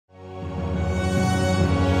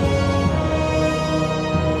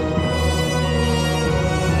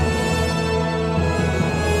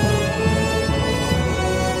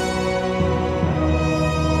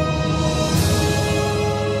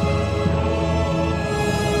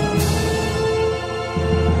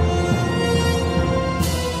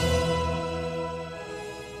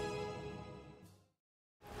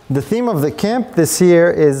The theme of the camp this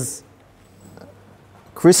year is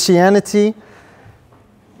Christianity,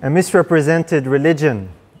 a misrepresented religion.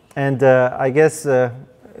 And I guess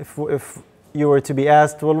if you were to be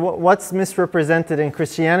asked, well, what's misrepresented in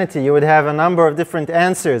Christianity? You would have a number of different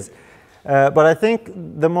answers. But I think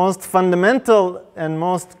the most fundamental and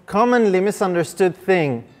most commonly misunderstood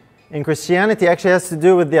thing in Christianity actually has to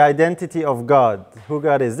do with the identity of God, who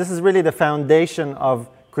God is. This is really the foundation of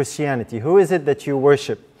Christianity. Who is it that you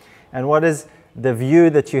worship? And what is the view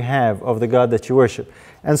that you have of the God that you worship?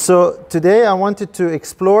 And so today I wanted to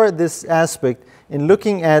explore this aspect in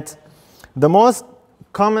looking at the most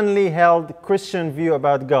commonly held Christian view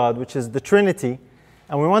about God, which is the Trinity.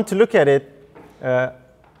 And we want to look at it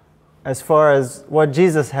as far as what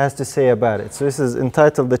Jesus has to say about it. So this is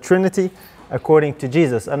entitled The Trinity According to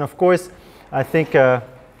Jesus. And of course, I think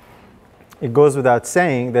it goes without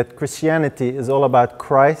saying that Christianity is all about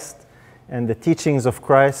Christ and the teachings of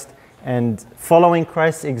Christ and following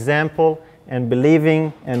Christ's example and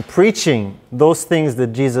believing and preaching those things that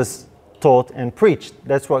Jesus taught and preached.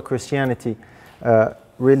 That's what Christianity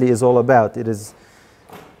really is all about. It is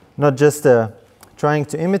not just trying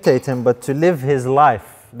to imitate him, but to live his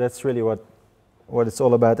life. That's really what it's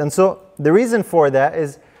all about. And so the reason for that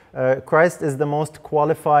is Christ is the most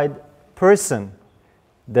qualified person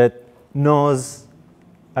that knows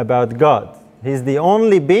about God. He's the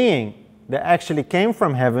only being that actually came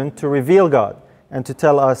from heaven to reveal God and to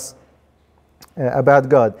tell us about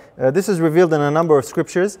God. This is revealed in a number of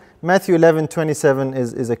scriptures. Matthew 11:27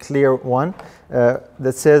 is a clear one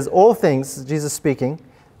that says, all things, Jesus speaking,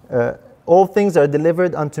 all things are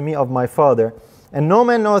delivered unto me of my Father, and no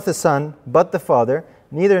man knoweth the Son but the Father,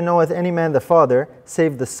 neither knoweth any man the Father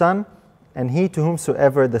save the Son, and he to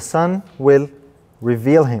whomsoever the Son will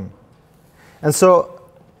reveal him. And so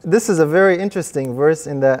this is a very interesting verse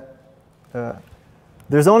in that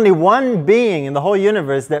there's only one being in the whole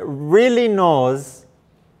universe that really knows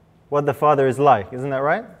what the Father is like. Isn't that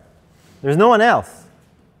right? There's no one else.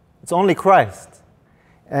 It's only Christ.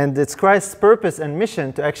 And it's Christ's purpose and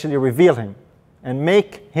mission to actually reveal him and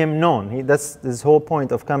make him known. That's his whole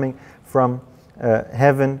point of coming from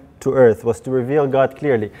heaven to earth, was to reveal God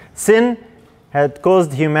clearly. Sin had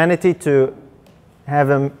caused humanity to have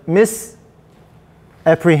a misapprehension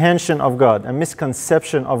of God, a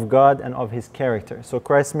misconception of God and of his character. So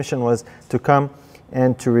Christ's mission was to come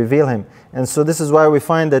and to reveal him. And so this is why we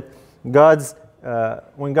find that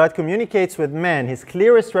when God communicates with man, his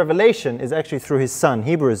clearest revelation is actually through his Son.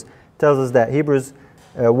 Hebrews tells us that. Hebrews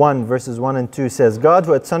 1 verses 1 and 2 says, God,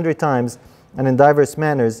 who at sundry times and in diverse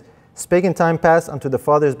manners spake in time past unto the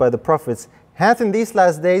fathers by the prophets, hath in these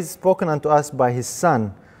last days spoken unto us by his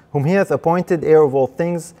Son, whom he hath appointed heir of all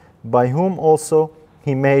things, by whom also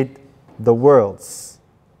he made the worlds.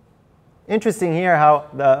 Interesting here how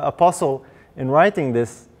the apostle, in writing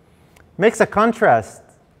this, makes a contrast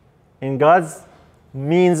in God's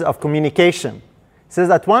means of communication. He says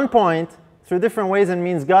at one point, through different ways and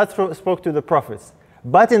means, God spoke to the prophets.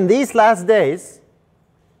 But in these last days,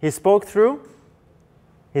 he spoke through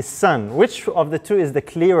his Son. Which of the two is the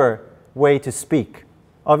clearer way to speak?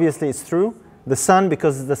 Obviously, it's through the Son,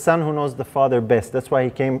 because it's the Son who knows the Father best. That's why he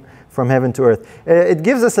came from heaven to earth. It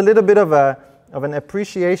gives us a little bit of an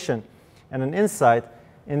appreciation and an insight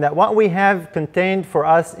in that what we have contained for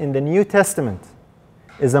us in the New Testament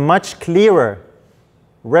is a much clearer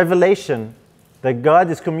revelation that God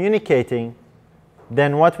is communicating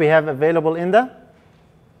than what we have available in the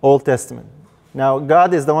Old Testament. Now,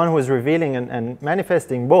 God is the one who is revealing and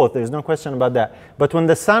manifesting both. There's no question about that. But when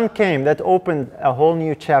the Son came, that opened a whole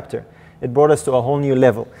new chapter. It brought us to a whole new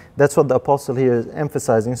level. That's what the apostle here is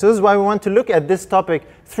emphasizing. So this is why we want to look at this topic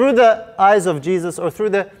through the eyes of Jesus, or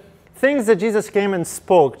through the things that Jesus came and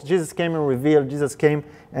spoke. Jesus came and revealed. Jesus came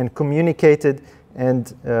and communicated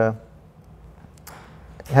and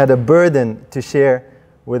had a burden to share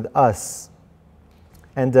with us.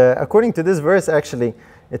 And according to this verse, actually,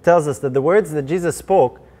 it tells us that the words that Jesus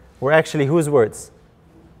spoke were actually whose words?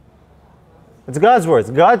 It's God's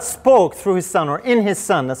words. God spoke through his Son, or in his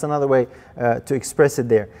Son. That's another way to express it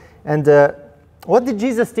there. And what did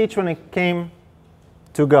Jesus teach when it came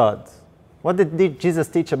to God? What did Jesus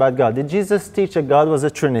teach about God? Did Jesus teach that God was a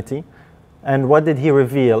Trinity? And what did he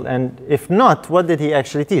reveal? And if not, what did he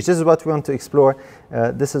actually teach? This is what we want to explore.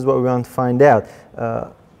 This is what we want to find out.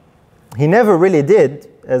 He never really did,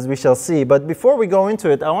 as we shall see. But before we go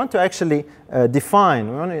into it, I want to actually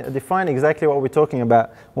define. We want to define exactly what we're talking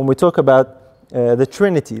about when we talk about the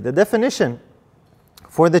Trinity. The definition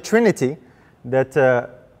for the Trinity that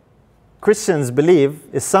Christians believe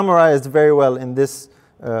is summarized very well in this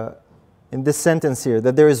sentence here,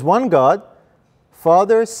 that there is one God,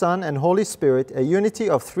 Father, Son, and Holy Spirit, a unity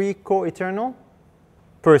of three co-eternal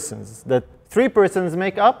persons. That three persons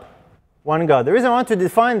make up one God. The reason I want to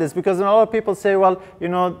define this, because a lot of people say, well, you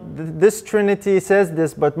know, this Trinity says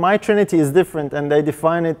this, but my Trinity is different, and they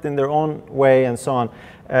define it in their own way, and so on.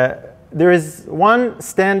 There is one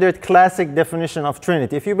standard classic definition of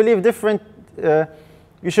Trinity. If you believe different,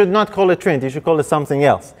 you should not call it Trinity, you should call it something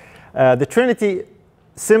else. The Trinity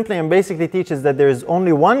simply and basically teaches that there is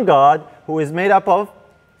only one God who is made up of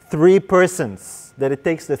three persons. That it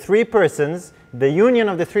takes the three persons, the union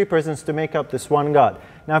of the three persons, to make up this one God.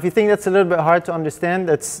 Now, if you think that's a little bit hard to understand,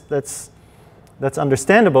 that's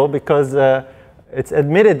understandable, because it's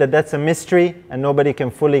admitted that that's a mystery and nobody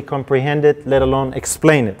can fully comprehend it, let alone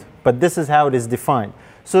explain it. But this is how it is defined.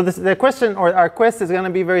 So the question, or our quest, is going to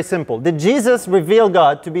be very simple. Did Jesus reveal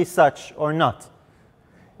God to be such or not?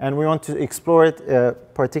 And we want to explore it,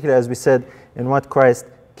 particularly, as we said, in what Christ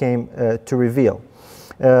came to reveal.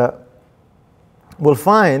 We'll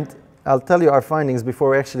find, I'll tell you our findings before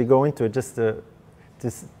we actually go into it, just to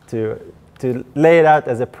lay it out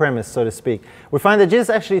as a premise, so to speak. We find that Jesus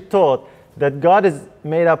actually taught that God is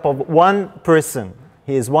made up of one person.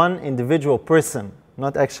 He is one individual person,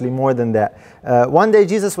 not actually more than that. One day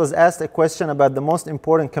Jesus was asked a question about the most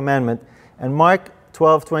important commandment, and Mark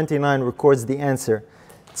 12:29 records the answer.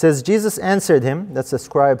 It says, Jesus answered him, that's the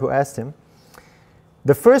scribe who asked him,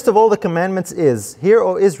 the first of all the commandments is, Hear,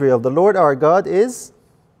 O Israel, the Lord our God is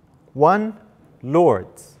one Lord.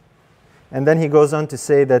 And then he goes on to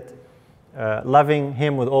say that loving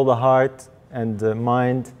him with all the heart and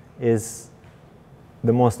mind is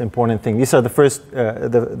the most important thing. These are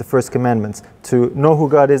the first commandments, to know who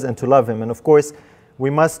God is and to love him. And of course, we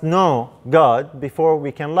must know God before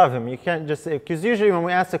we can love him. You can't just say, because usually when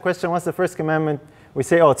we ask the question, what's the first commandment? We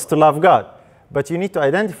say, oh, it's to love God. But you need to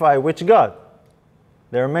identify which God.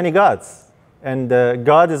 There are many gods. And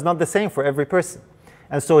God is not the same for every person.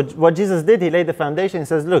 And so what Jesus did, he laid the foundation. He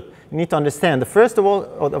says, look, you need to understand. The first of all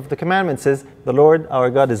of the commandments is, the Lord our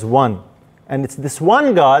God is one. And it's this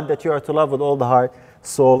one God that you are to love with all the heart,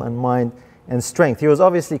 soul, and mind, and strength. He was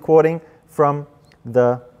obviously quoting from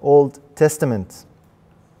the Old Testament.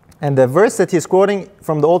 And the verse that he's quoting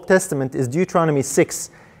from the Old Testament is Deuteronomy 6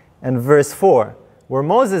 and verse 4, where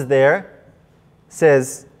Moses there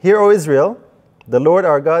says, Hear, O Israel, the Lord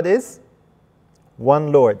our God is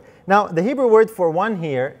one Lord. Now, the Hebrew word for one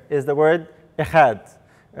here is the word echad.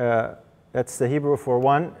 That's the Hebrew for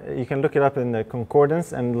one. You can look it up in the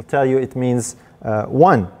concordance and it'll tell you it means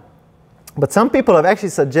one. But some people have actually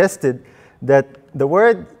suggested that the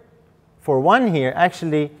word for one here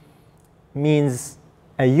actually means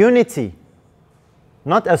a unity,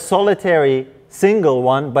 not a solitary single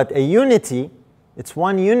one, but a unity. It's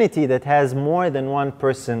one unity that has more than one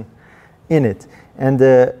person in it. And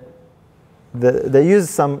they use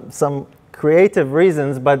some creative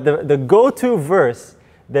reasons, but the go-to verse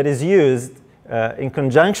that is used in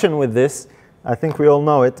conjunction with this, I think we all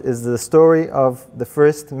know it, is the story of the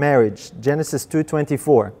first marriage, Genesis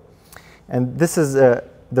 2:24. And this is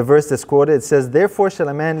the verse that's quoted. It says, Therefore shall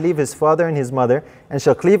a man leave his father and his mother, and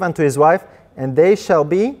shall cleave unto his wife, and they shall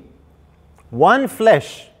be one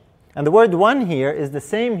flesh. And the word one here is the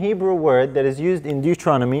same Hebrew word that is used in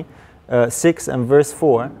Deuteronomy 6 and verse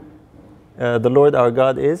 4. The Lord our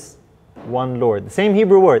God is one Lord. The same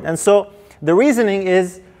Hebrew word. And so the reasoning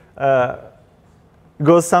is,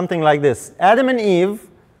 goes something like this. Adam and Eve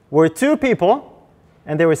were two people,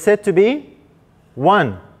 and they were said to be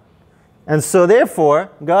one. And so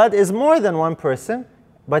therefore, God is more than one person,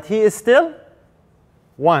 but he is still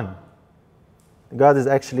one. God is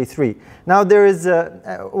actually three. Now there is,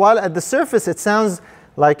 while at the surface it sounds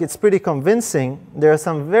like it's pretty convincing, there are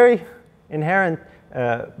some very inherent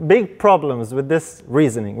big problems with this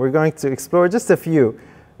reasoning. We're going to explore just a few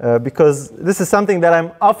because this is something that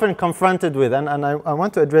I'm often confronted with, and I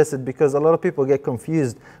want to address it because a lot of people get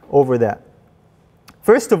confused over that.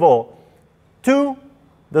 First of all, 2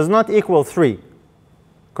 does not equal 3,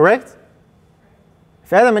 correct?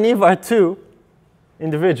 If Adam and Eve are 2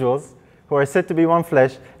 individuals who are said to be one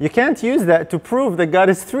flesh, you can't use that to prove that God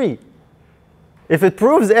is 3. If it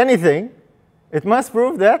proves anything, it must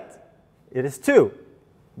prove that it is 2.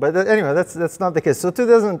 But anyway, that's not the case. So 2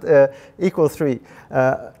 doesn't equal 3.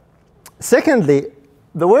 Secondly,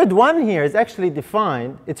 the word one here is actually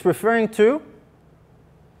defined. It's referring to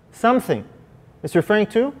something. It's referring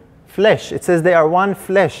to flesh. It says they are one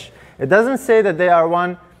flesh. It doesn't say that they are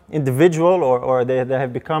one individual or they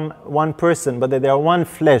have become one person, but that they are one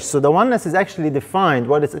flesh. So the oneness is actually defined,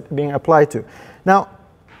 what is being applied to. Now,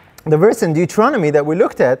 the verse in Deuteronomy that we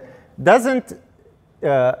looked at doesn't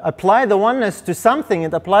apply the oneness to something.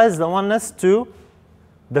 It applies the oneness to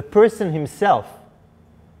the person himself.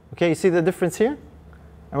 Okay, you see the difference here?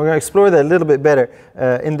 And we're going to explore that a little bit better.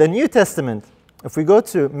 In the New Testament, if we go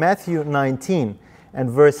to Matthew 19 and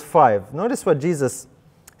verse 5, notice what Jesus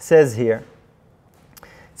says here.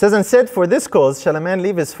 It says, and said, for this cause shall a man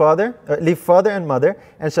leave father and mother,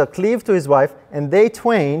 and shall cleave to his wife, and they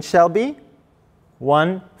twain shall be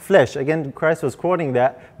one flesh. Again, Christ was quoting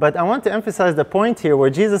that. But I want to emphasize the point here where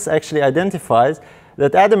Jesus actually identifies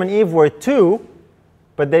that Adam and Eve were two,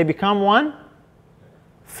 but they become one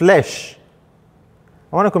flesh.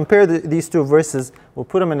 I want to compare these two verses. We'll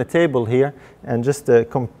put them in a table here and just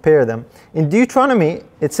compare them. In Deuteronomy,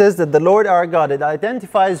 it says that the Lord our God, it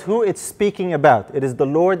identifies who it's speaking about. It is the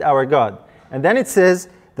Lord our God. And then it says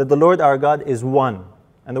that the Lord our God is one.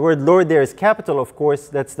 And the word Lord there is capital, of course.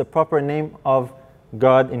 That's the proper name of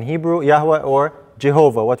God in Hebrew, Yahweh or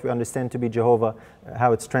Jehovah, what we understand to be Jehovah,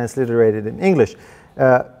 how it's transliterated in English.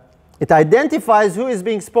 It identifies who is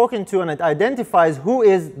being spoken to, and it identifies who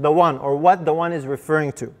is the one, or what the one is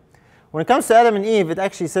referring to. When it comes to Adam and Eve, it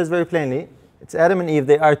actually says very plainly, it's Adam and Eve,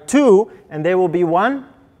 they are two, and they will be one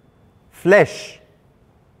flesh.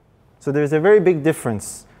 So there's a very big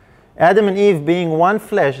difference. Adam and Eve being one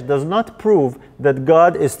flesh does not prove that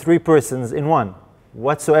God is three persons in one,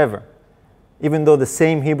 whatsoever, even though the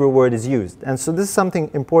same Hebrew word is used. And so this is something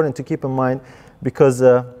important to keep in mind, because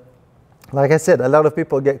like I said, a lot of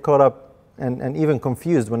people get caught up and even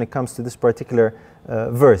confused when it comes to this particular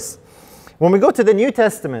verse. When we go to the New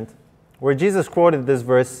Testament, where Jesus quoted this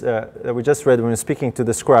verse that we just read when he was speaking to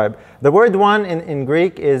the scribe, the word one in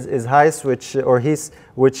Greek is hais, which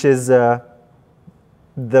is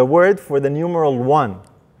the word for the numeral one.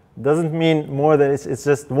 Doesn't mean more than it's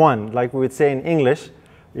just one, like we would say in English.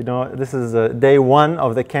 You know, this is day one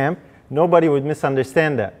of the camp. Nobody would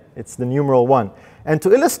misunderstand that. It's the numeral one. And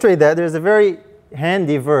to illustrate that, there's a very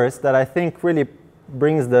handy verse that I think really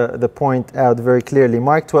brings the point out very clearly.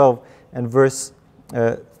 Mark 12 and verse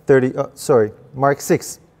Mark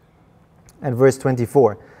 6 and verse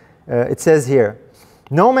 24. It says here,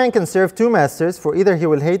 no man can serve two masters, for either he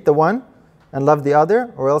will hate the one and love the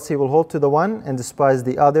other, or else he will hold to the one and despise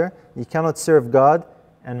the other. He cannot serve God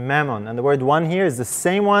and mammon. And the word one here is the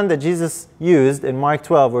same one that Jesus used in Mark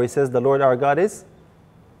 12, where he says the Lord our God is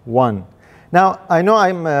one. Now, I know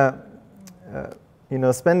I'm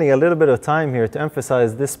spending a little bit of time here to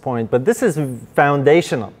emphasize this point, but this is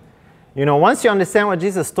foundational. You know, once you understand what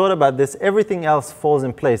Jesus taught about this, everything else falls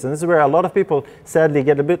in place. And this is where a lot of people sadly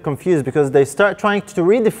get a bit confused, because they start trying to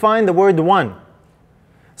redefine the word one.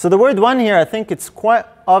 So the word one here, I think it's quite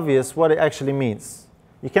obvious what it actually means.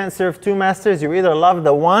 You can't serve two masters. You either love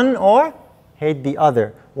the one or hate the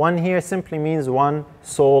other. One here simply means one,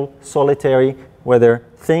 sole, solitary, whether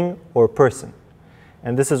thing or person.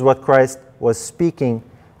 And this is what Christ was speaking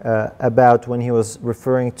about when he was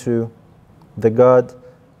referring to the God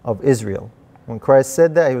of Israel. When Christ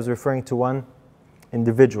said that, he was referring to one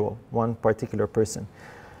individual, one particular person.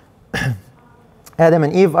 Adam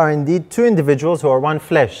and Eve are indeed two individuals who are one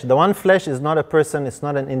flesh. The one flesh is not a person, it's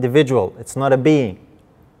not an individual, it's not a being.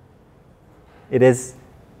 It is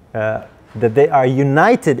that they are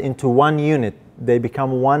united into one unit. They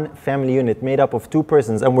become one family unit made up of two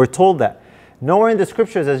persons. And we're told that. Nowhere in the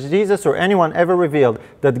scriptures has Jesus or anyone ever revealed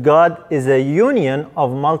that God is a union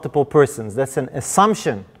of multiple persons. That's an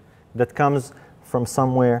assumption that comes from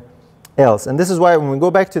somewhere else. And this is why when we go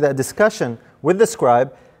back to that discussion with the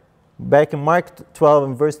scribe, back in Mark 12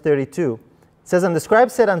 and verse 32, it says, and the scribe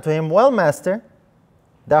said unto him, well, master,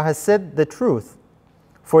 thou hast said the truth.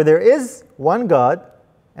 For there is one God,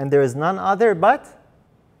 and there is none other but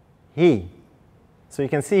He. So you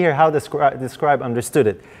can see here how the scribe understood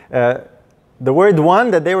it. The word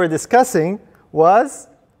one that they were discussing was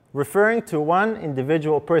referring to one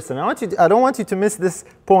individual person. I don't want you to miss this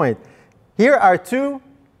point. Here are two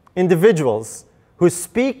individuals who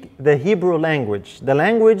speak the Hebrew language, the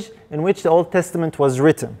language in which the Old Testament was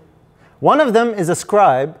written. One of them is a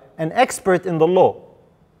scribe, an expert in the law.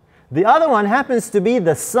 The other one happens to be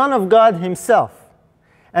the Son of God himself.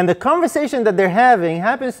 And the conversation that they're having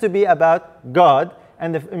happens to be about God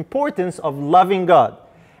and the importance of loving God.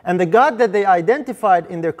 And the God that they identified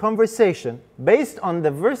in their conversation, based on the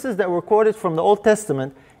verses that were quoted from the Old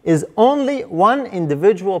Testament, is only one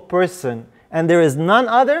individual person, and there is none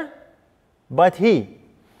other but He.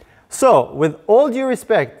 So, with all due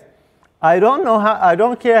respect, I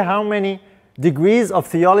don't care how many degrees of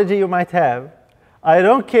theology you might have. I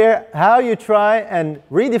don't care how you try and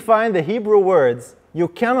redefine the Hebrew words. You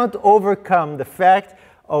cannot overcome the fact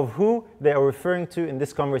of who they are referring to in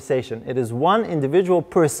this conversation. It is one individual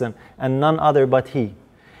person and none other but He.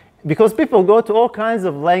 because people go to all kinds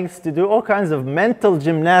of lengths to do all kinds of mental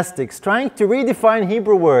gymnastics, trying to redefine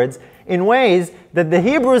Hebrew words in ways that the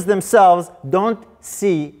Hebrews themselves don't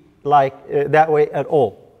see like that way at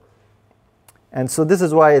all. And so this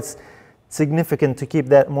is why it's significant to keep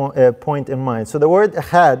that point in mind. So the word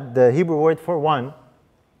echad, the Hebrew word for one,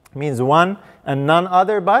 means one and none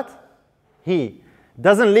other but he.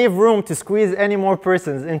 Doesn't leave room to squeeze any more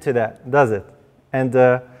persons into that, does it?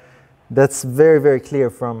 And that's very, very clear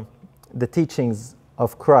from the teachings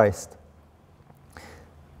of Christ.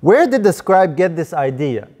 Where did the scribe get this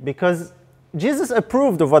idea? Because Jesus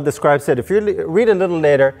approved of what the scribe said. If you read a little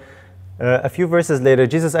later, a few verses later,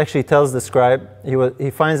 Jesus actually tells the scribe, he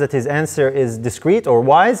finds that his answer is discreet or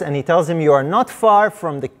wise, and he tells him, you are not far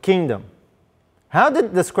from the kingdom. How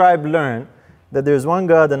did the scribe learn that there's one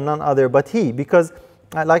God and none other but he? Because,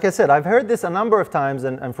 like I said, I've heard this a number of times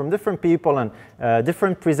and from different people and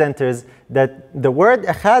different presenters, that the word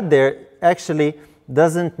echad there actually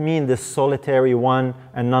doesn't mean the solitary one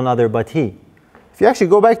and none other but he. If you actually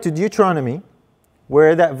go back to Deuteronomy,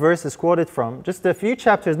 where that verse is quoted from, just a few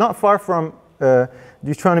chapters, not far from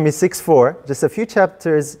Deuteronomy 6:4, just a few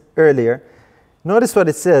chapters earlier, notice what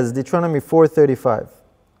it says, Deuteronomy 4:35.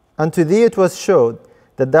 Unto thee it was showed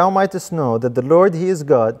that thou mightest know that the Lord he is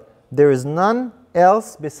God, there is none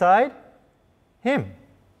else beside him.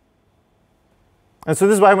 And so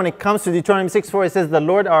this is why when it comes to Deuteronomy 6:4, it says the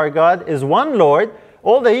Lord our God is one Lord.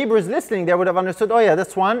 All the Hebrews listening there would have understood, oh yeah,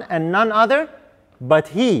 that's one and none other but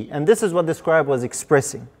he. And this is what the scribe was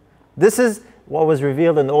expressing. This is what was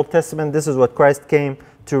revealed in the Old Testament. This is what Christ came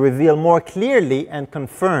to reveal more clearly and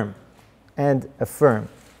confirm and affirm.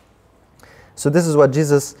 So this is what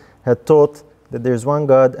Jesus had taught, that there's one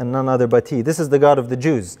God and none other but he. This is the God of the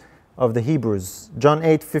Jews, of the Hebrews. John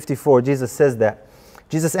 8:54, Jesus says that.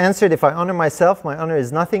 Jesus answered, if I honor myself, my honor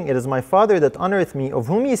is nothing. It is my Father that honoreth me, of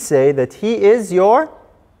whom ye say that he is your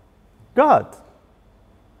God.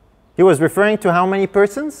 He was referring to how many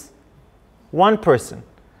persons? One person.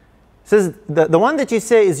 He says, the one that you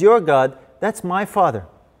say is your God, that's my Father.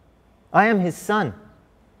 I am his son.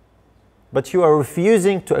 But you are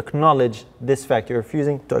refusing to acknowledge this fact. You're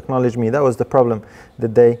refusing to acknowledge me. That was the problem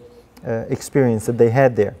that they experienced, that they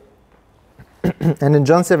had there. And in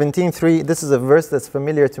John 17:3, this is a verse that's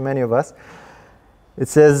familiar to many of us. It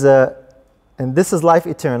says, and this is life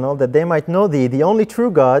eternal, that they might know thee, the only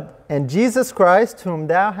true God, and Jesus Christ, whom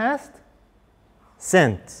thou hast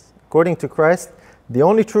sent. According to Christ, the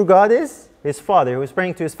only true God is his Father. He was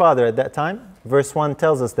praying to his Father at that time. Verse 1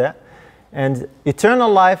 tells us that. And eternal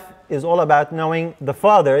life is all about knowing the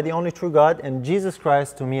Father, the only true God, and Jesus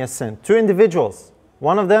Christ, whom he has sent. Two individuals.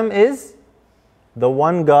 One of them is the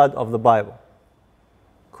one God of the Bible.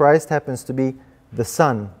 Christ happens to be the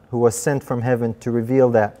Son who was sent from heaven to reveal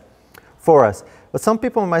that for us. But some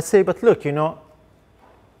people might say, but look, you know,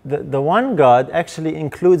 the one God actually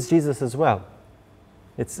includes Jesus as well.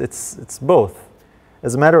 It's both.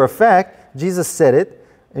 As a matter of fact, Jesus said it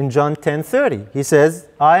in John 10:30. He says,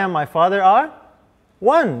 I and my Father are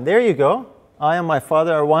one. There you go. I and my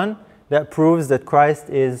Father are one. That proves that Christ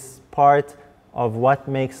is part of what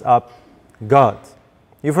makes up God.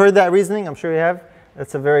 You've heard that reasoning? I'm sure you have.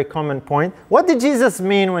 That's a very common point. What did Jesus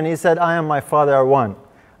mean when he said, I and my Father are one?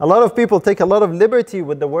 A lot of people take a lot of liberty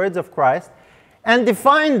with the words of Christ and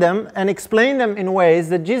define them and explain them in ways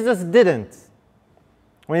that Jesus didn't.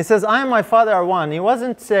 When he says, I and my Father are one, he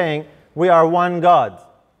wasn't saying we are one God.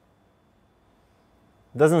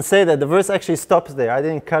 It doesn't say that. The verse actually stops there. I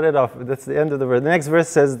didn't cut it off. That's the end of the verse. The next verse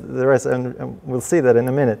says the rest, and we'll see that in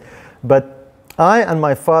a minute. But I and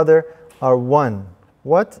my Father are one.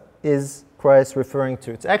 What is Christ referring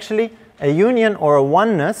to? It's actually a union or a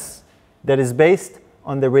oneness that is based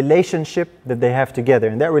on the relationship that they have together.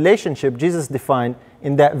 And that relationship Jesus defined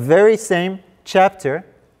in that very same chapter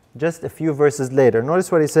just a few verses later.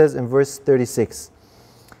 Notice what he says in verse 36.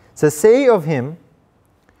 It says, say of him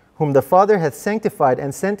whom the Father hath sanctified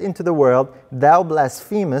and sent into the world, thou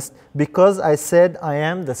blasphemest, because I said I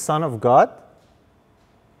am the Son of God.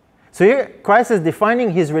 So here Christ is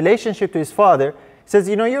defining his relationship to his Father. He says,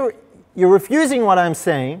 you know, you're refusing what I'm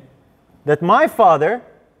saying, that my Father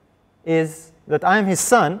is, that I am his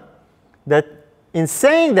Son, that in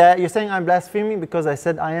saying that, you're saying I'm blaspheming because I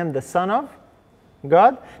said I am the Son of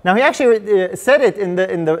God. Now he actually said it in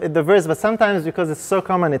the verse, but sometimes because it's so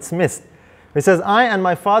common, it's missed. He says, I and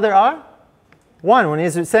my Father are one. When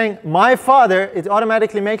he's saying my Father, it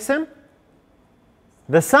automatically makes him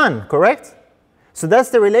the Son, correct? So that's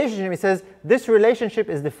the relationship. He says, this relationship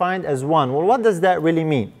is defined as one. Well, what does that really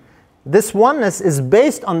mean? This oneness is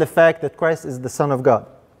based on the fact that Christ is the Son of God.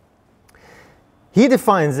 he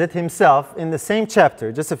defines it himself in the same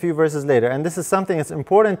chapter, just a few verses later. And this is something that's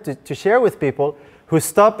important to share with people who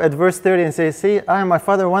stop at verse 30 and say, see, I and my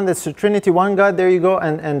Father one, that's the Trinity, one God, there you go.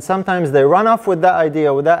 And sometimes they run off with that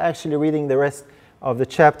idea without actually reading the rest of the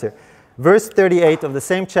chapter. Verse 38 of the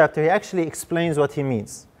same chapter, he actually explains what he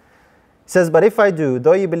means. He says, but if I do,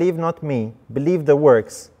 though ye believe not me, believe the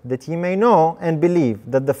works, that ye may know and believe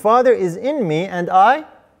that the Father is in me and I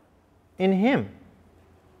in him.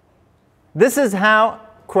 This is how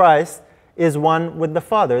Christ is one with the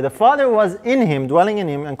Father. The Father was in him, dwelling in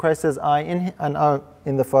him, and Christ says, I in him, and I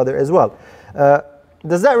in the Father as well.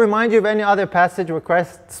 Does that remind you of any other passage where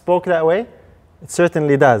Christ spoke that way? It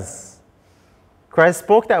certainly does. Christ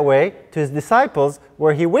spoke that way to his disciples,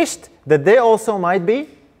 where he wished that they also might be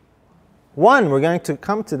one. We're going to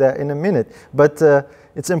come to that in a minute. But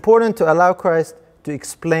it's important to allow Christ to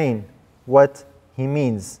explain what he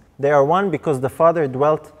means. They are one because the Father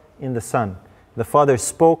dwelt in the Son. The Father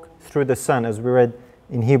spoke through the Son, as we read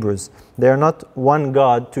in Hebrews. They are not one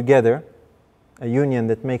God together, a union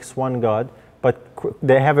that makes one God, but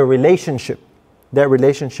they have a relationship. That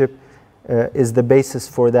relationship is the basis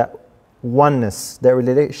for that oneness. That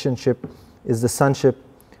relationship is the sonship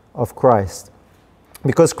of Christ.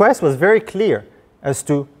 Because Christ was very clear as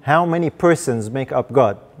to how many persons make up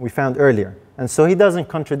God, we found earlier. And so he doesn't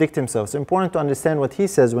contradict himself. It's important to understand what he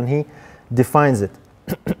says when he defines it.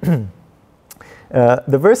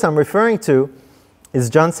 The verse I'm referring to is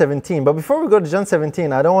John 17. But before we go to John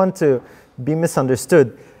 17, I don't want to be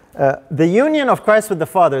misunderstood. The union of Christ with the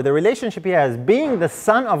Father, the relationship he has, being the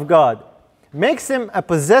Son of God, makes him a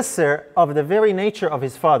possessor of the very nature of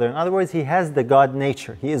his Father. In other words, he has the God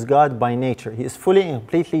nature. He is God by nature. He is fully and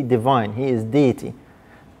completely divine. He is deity.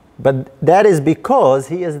 But that is because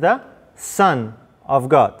he is the Son of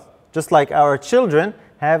God. Just like our children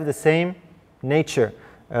have the same nature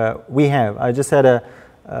we have. I just had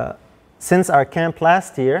since our camp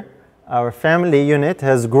last year, our family unit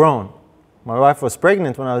has grown. My wife was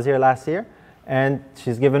pregnant when I was here last year, and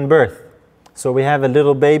she's given birth. So we have a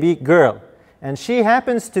little baby girl. And she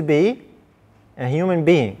happens to be a human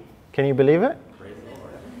being. Can you believe it?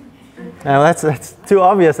 Now that's too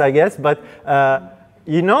obvious, I guess, but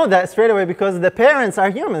you know that straight away because the parents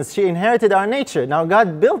are humans. She inherited our nature. Now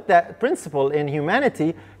God built that principle in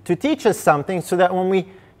humanity to teach us something so that when we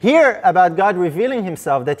hear about God revealing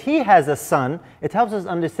himself, that he has a son, it helps us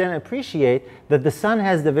understand and appreciate that the Son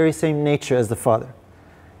has the very same nature as the Father.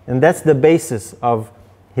 And that's the basis of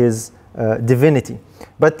his divinity.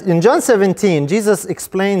 But in John 17, Jesus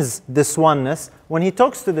explains this oneness when he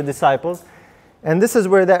talks to the disciples, and this is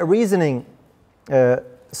where that reasoning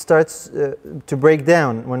starts to break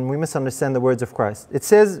down when we misunderstand the words of Christ. It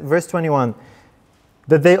says, verse 21,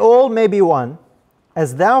 that they all may be one,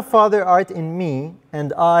 as thou, Father, art in me,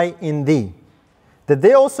 and I in thee, that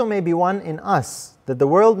they also may be one in us, that the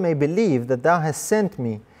world may believe that thou hast sent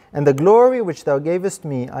me, and the glory which thou gavest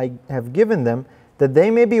me I have given them, that they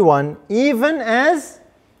may be one, even as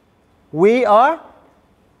we are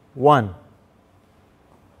one.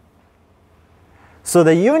 So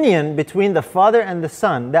the union between the Father and the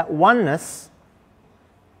Son, that oneness,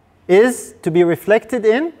 is to be reflected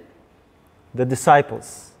in the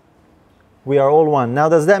disciples. We are all one. Now,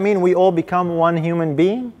 does that mean we all become one human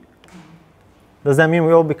being? Does that mean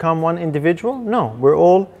we all become one individual? No, we're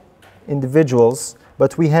all individuals,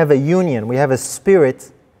 but we have a union. We have a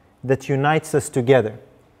spirit that unites us together.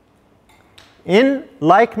 In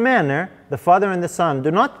like manner, the Father and the Son do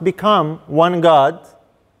not become one God.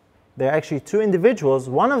 They're actually two individuals.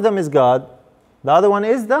 One of them is God. The other one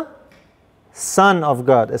is the Son of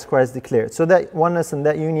God, as Christ declared. So that oneness and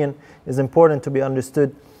that union is important to be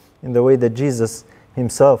understood in the way that Jesus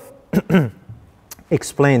himself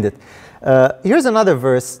explained it. Here's another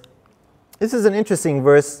verse. This is an interesting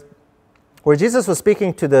verse where Jesus was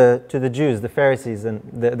speaking to the Jews, the Pharisees, and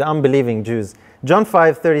the unbelieving Jews. John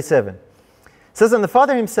 5:37. It says, and the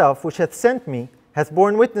Father himself, which hath sent me, hath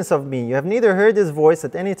borne witness of me. You have neither heard his voice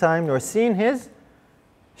at any time, nor seen his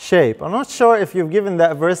shape. I'm not sure if you've given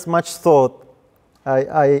that verse much thought.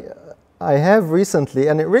 I have recently,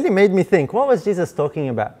 and it really made me think, what was Jesus talking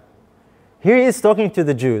about? Here he is talking to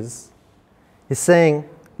the Jews. He's saying,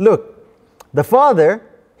 look, the Father,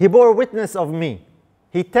 he bore witness of me.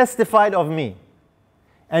 He testified of me.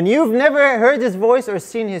 And you've never heard his voice or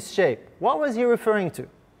seen his shape. What was he referring to?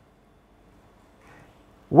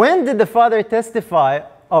 When did the Father testify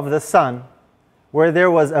of the Son where there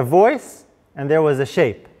was a voice and there was a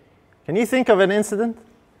shape? Can you think of an incident?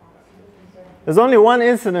 There's only one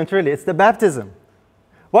incident really. It's the baptism.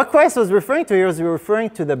 What Christ was referring to here was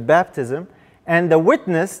referring to the baptism and the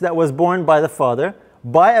witness that was borne by the Father,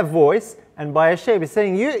 by a voice, and by a shape. He's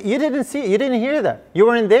saying, you didn't see it, you didn't hear that, you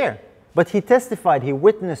weren't there. But he testified, he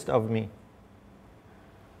witnessed of me.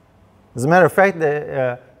 As a matter of fact,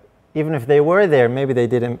 even if they were there, maybe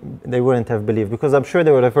they wouldn't have believed, because I'm sure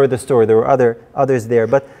they would have heard the story. There were others there.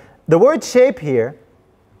 But the word shape here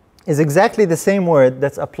is exactly the same word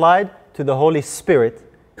that's applied to the Holy Spirit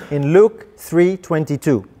in Luke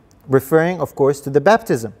 3:22, referring, of course, to the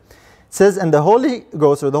baptism. It says, and the Holy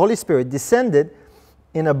Ghost, or the Holy Spirit, descended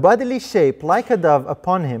in a bodily shape like a dove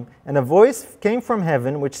upon him, and a voice came from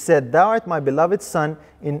heaven which said, Thou art my beloved Son,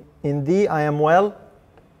 in thee I am well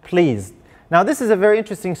pleased. Now this is a very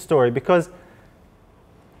interesting story, because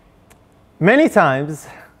many times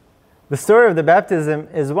the story of the baptism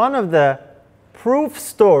is one of the proof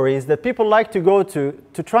stories that people like to go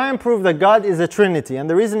to try and prove that God is a Trinity. And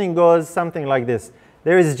the reasoning goes something like this.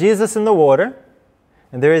 There is Jesus in the water,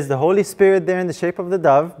 and there is the Holy Spirit there in the shape of the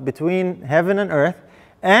dove between heaven and earth,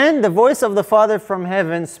 and the voice of the Father from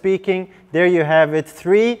heaven speaking. There you have it,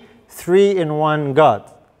 three in one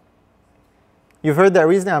God. You've heard that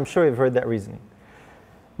reasoning? I'm sure you've heard that reasoning.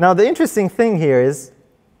 Now the interesting thing here is,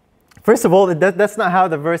 first of all, that's not how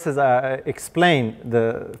the verses explain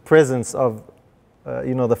the presence of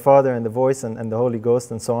the Father and the voice and the Holy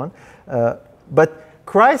Ghost and so on. But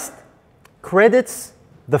Christ credits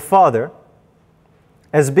the Father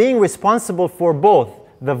as being responsible for both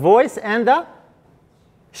the voice and the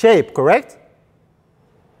shape, correct?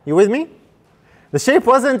 You with me? The shape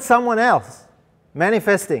wasn't someone else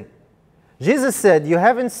manifesting. Jesus said, you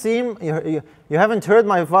haven't heard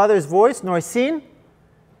my Father's voice nor seen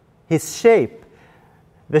his shape.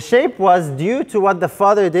 The shape was due to what the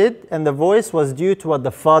Father did, and the voice was due to what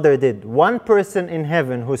the Father did. One person in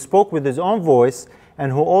heaven who spoke with his own voice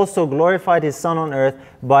and who also glorified his Son on earth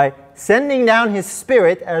by sending down his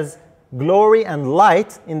Spirit as glory and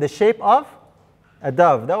light in the shape of a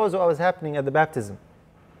dove. That was what was happening at the baptism.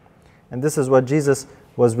 And this is what Jesus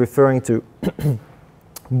was referring to.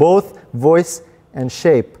 Both voice and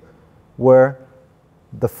shape were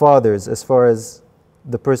the Father's as far as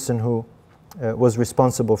the person who was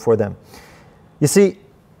responsible for them. You see,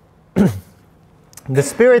 the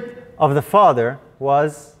Spirit of the Father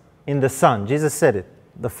was in the Son. Jesus said it.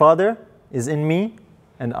 The Father is in me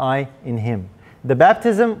and I in him. The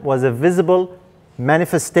baptism was a visible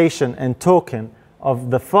manifestation and token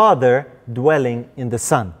of the Father dwelling in the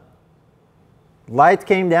Son. Light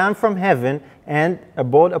came down from heaven and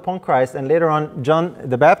abode upon Christ. And later on, John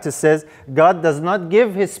the Baptist says, God does not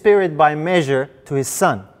give his Spirit by measure to his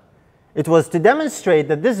Son. It was to demonstrate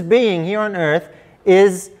that this being here on earth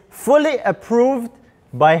is fully approved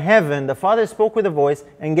by heaven. The Father spoke with a voice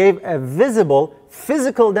and gave a visible,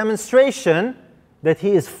 physical demonstration that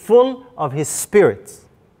he is full of his Spirit.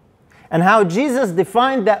 And how Jesus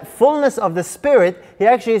defined that fullness of the Spirit, he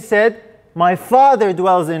actually said, my Father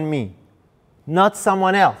dwells in me, not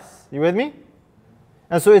someone else. You with me?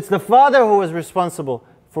 And so it's the Father who is responsible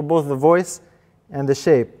for both the voice and the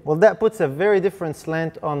shape. Well, that puts a very different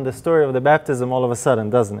slant on the story of the baptism all of a sudden,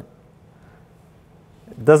 doesn't it?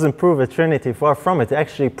 It doesn't prove a Trinity, far from it. It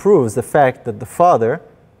actually proves the fact that the Father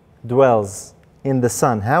dwells in the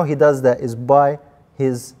Son. How he does that is by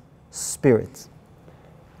his Spirit.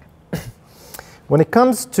 When it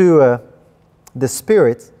comes to the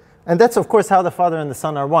Spirit, and that's of course how the Father and the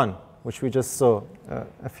Son are one, which we just saw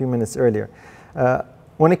a few minutes earlier.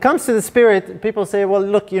 When it comes to the Spirit, people say, well,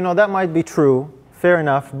 look, that might be true, fair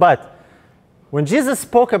enough, but when Jesus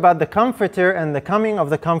spoke about the Comforter and the coming of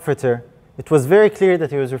the Comforter, it was very clear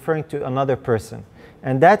that he was referring to another person.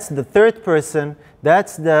 And that's the third person,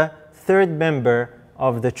 that's the third member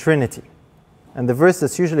of the Trinity. And the verse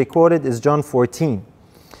that's usually quoted is John 14,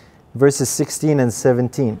 verses 16 and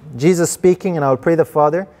 17. Jesus speaking, and I will pray the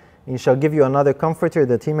Father, and he shall give you another Comforter,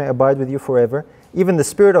 that he may abide with you forever, even the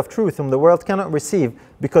Spirit of truth, whom the world cannot receive,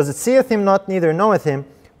 because it seeth him not, neither knoweth him,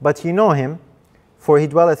 but ye know him, for he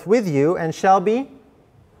dwelleth with you, and shall be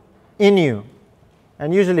in you.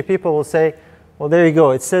 And usually people will say, well, there you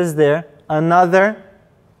go, it says there, another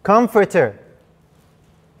Comforter.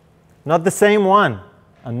 Not the same one,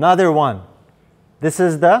 another one. This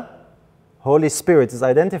is the Holy Spirit, is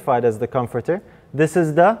identified as the Comforter. This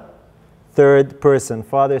is the third person,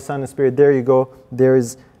 Father, Son, and Spirit. There you go, there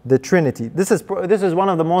is the Trinity. This is one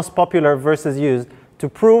of the most popular verses used to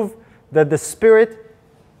prove that the Spirit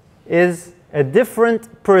is a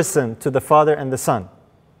different person to the Father and the Son.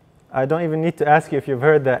 I don't even need to ask you if you've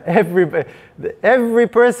heard that. Every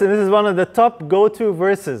person, this is one of the top go-to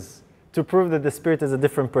verses to prove that the Spirit is a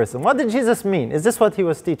different person. What did Jesus mean? Is this what he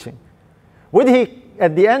was teaching? Would he,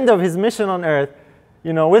 at the end of his mission on earth,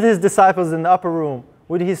 with his disciples in the upper room,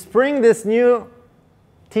 would he spring this new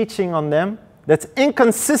teaching on them that's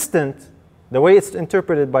inconsistent, the way it's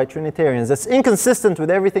interpreted by Trinitarians, that's inconsistent with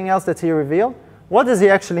everything else that he revealed, what does he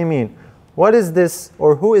actually mean? What is this,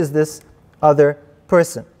 or who is this other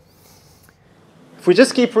person? If we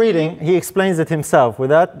just keep reading, he explains it himself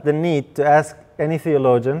without the need to ask any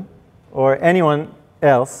theologian or anyone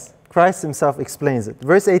else. Christ himself explains it.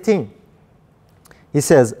 Verse 18, he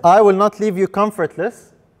says, I will not leave you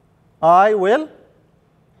comfortless. I will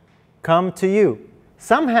come to you.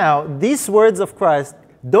 Somehow, these words of Christ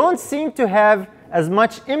don't seem to have as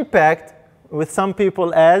much impact with some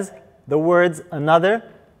people as the words another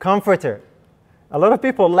comforter. A lot of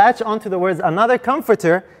people latch onto the words another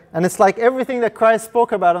comforter, and it's like everything that Christ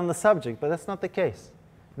spoke about on the subject, but that's not the case.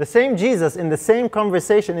 The same Jesus, in the same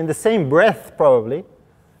conversation, in the same breath probably,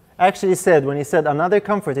 actually said, when he said another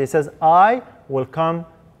comforter, he says, I will come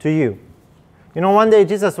to you. You know, one day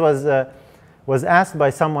Jesus was asked by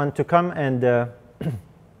someone to come and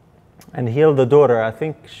heal the daughter. I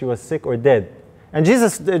think she was sick or dead. And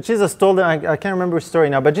Jesus told him, I can't remember the story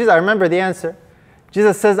now, but I remember the answer.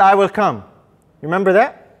 Jesus says, I will come. You remember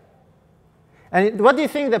that? And what do you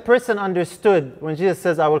think the person understood when Jesus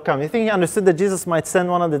says, I will come? You think he understood that Jesus might send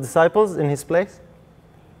one of the disciples in his place?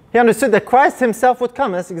 He understood that Christ himself would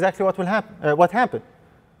come. That's exactly what will happen. What happened.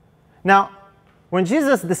 Now, when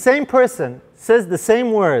Jesus, the same person, says the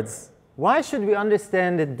same words, why should we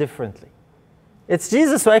understand it differently? It's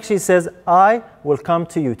Jesus who actually says, I will come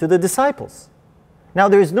to you, to the disciples. Now,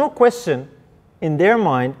 there is no question in their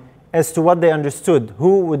mind as to what they understood,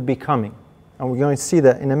 who would be coming. And we're going to see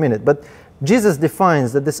that in a minute. But Jesus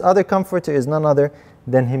defines that this other comforter is none other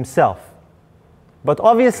than himself. But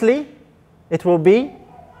obviously, it will be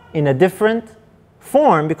in a different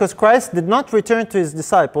form, because Christ did not return to his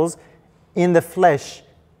disciples in the flesh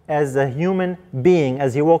as a human being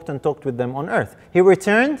as he walked and talked with them on earth. He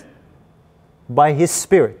returned by his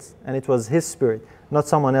Spirit, and it was his Spirit, not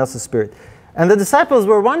someone else's Spirit. And the disciples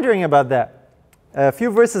were wondering about that. A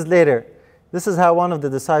few verses later, this is how one of the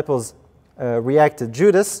disciples reacted.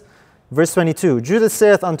 Judas, verse 22, Judas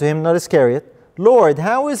saith unto him, not Iscariot, Lord,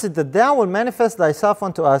 how is it that thou wilt manifest thyself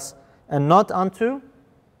unto us and not unto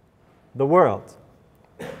the world?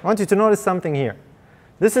 I want you to notice something here.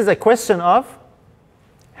 This is a question of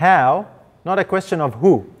how, not a question of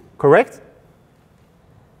who, correct?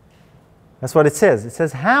 That's what it says. It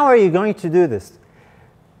says, how are you going to do this?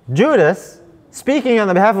 Judas, speaking on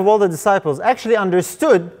the behalf of all the disciples, actually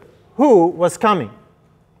understood who was coming.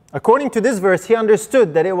 According to this verse, he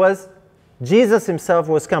understood that it was Jesus himself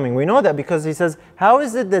who was coming. We know that because he says, how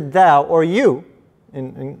is it that thou, or you,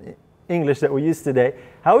 in English that we use today,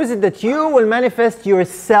 how is it that you will manifest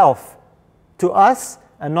yourself to us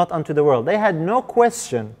and not unto the world? They had no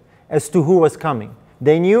question as to who was coming.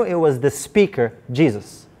 They knew it was the speaker,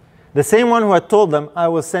 Jesus. The same one who had told them, I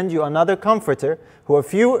will send you another comforter, who a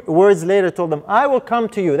few words later told them, I will come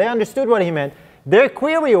to you. They understood what he meant. Their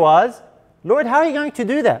query was, Lord, how are you going to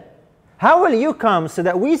do that? How will you come so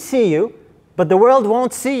that we see you, but the world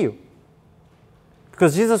won't see you?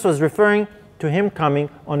 Because Jesus was referring to him coming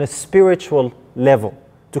on a spiritual level,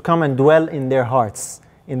 to come and dwell in their hearts,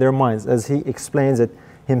 in their minds, as he explains it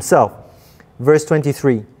himself. Verse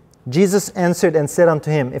 23, Jesus answered and said unto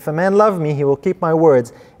him, if a man love me, he will keep my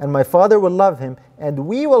words, and my Father will love him, and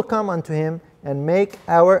we will come unto him and make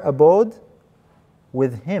our abode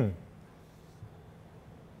with him.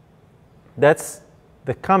 That's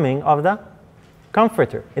the coming of the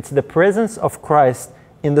Comforter. It's the presence of Christ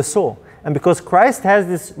in the soul. And because Christ has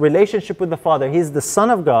this relationship with the Father, he's the Son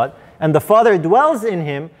of God, and the Father dwells in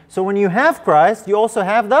him, so when you have Christ, you also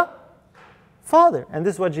have the Father. And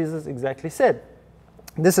this is what Jesus exactly said.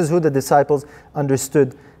 This is who the disciples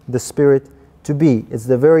understood the Spirit to be. It's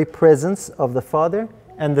the very presence of the Father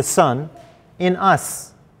and the Son in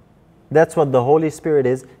us. That's what the Holy Spirit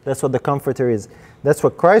is. That's what the Comforter is. That's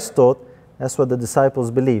what Christ taught. That's what the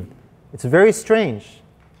disciples believed. It's very strange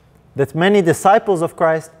that many disciples of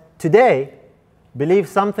Christ today believe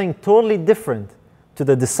something totally different to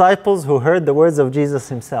the disciples who heard the words of Jesus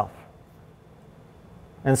himself.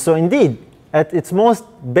 And so indeed, at its most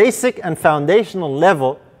basic and foundational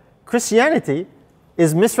level, Christianity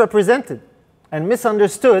is misrepresented and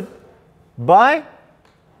misunderstood by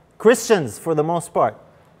Christians for the most part,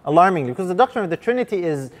 alarmingly, because the doctrine of the Trinity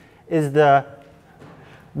is the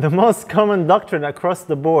most common doctrine across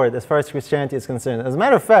the board as far as Christianity is concerned. As a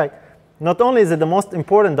matter of fact, not only is it the most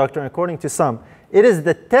important doctrine according to some, it is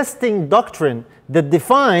the testing doctrine that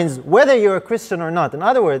defines whether you're a Christian or not. In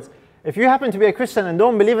other words, if you happen to be a Christian and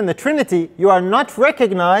don't believe in the Trinity, you are not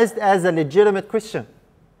recognized as a legitimate Christian.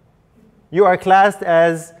 You are classed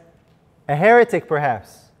as a heretic,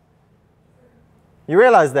 perhaps. You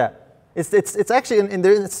realize that. It's actually in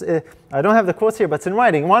there. I don't have the quotes here, but it's in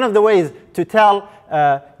writing. One of the ways to tell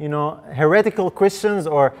heretical Christians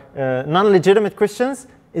or non-legitimate Christians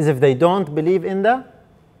is if they don't believe in the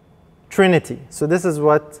Trinity. So this is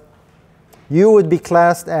what you would be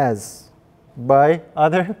classed as by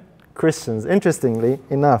other Christians. Interestingly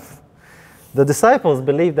enough, the disciples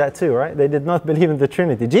believed that too, right? They did not believe in the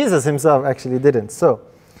Trinity. Jesus himself actually didn't. So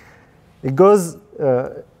it goes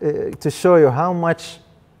to show you how much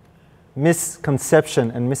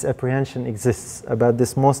misconception and misapprehension exists about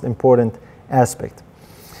this most important aspect.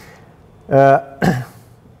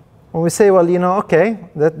 When we say, well, okay,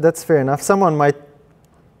 that's fair enough. Someone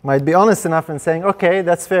might be honest enough in saying, okay,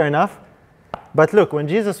 that's fair enough. But look, when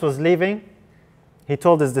Jesus was leaving, he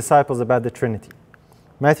told his disciples about the Trinity.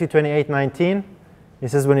 Matthew 28:19, he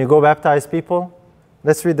says, when you go baptize people,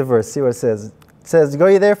 let's read the verse, see what it says. It says, go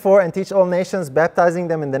ye therefore and teach all nations, baptizing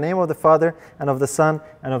them in the name of the Father and of the Son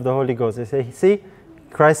and of the Holy Ghost. They say, see,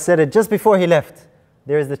 Christ said it just before he left.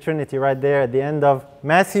 There is the Trinity right there at the end of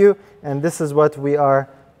Matthew, and this is what we are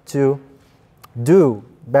to do.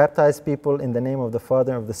 Baptize people in the name of the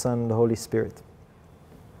Father, of the Son, and the Holy Spirit.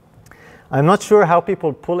 I'm not sure how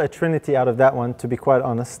people pull a Trinity out of that one, to be quite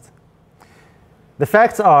honest. The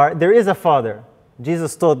facts are, there is a Father.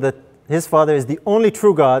 Jesus taught that his Father is the only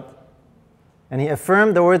true God, and he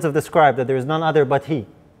affirmed the words of the scribe that there is none other but he.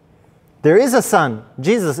 There is a Son.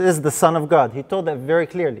 Jesus is the Son of God. He told that very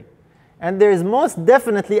clearly. And there is most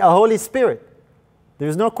definitely a Holy Spirit.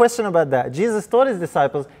 There's no question about that. Jesus taught his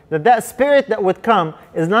disciples that that Spirit that would come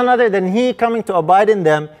is none other than he coming to abide in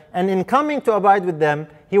them, and in coming to abide with them,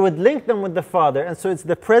 he would link them with the Father, and so it's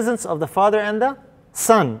the presence of the Father and the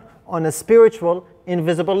Son on a spiritual,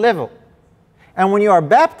 invisible level. And when you are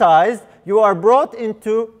baptized, you are brought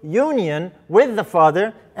into union with the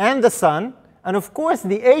Father and the Son, and of course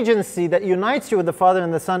the agency that unites you with the Father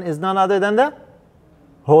and the Son is none other than the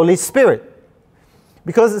Holy Spirit.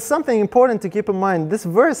 Because it's something important to keep in mind. This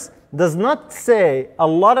verse does not say a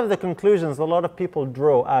lot of the conclusions a lot of people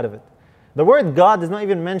draw out of it. The word God is not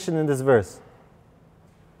even mentioned in this verse.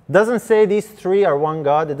 It doesn't say these three are one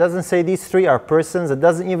God. It doesn't say these three are persons. It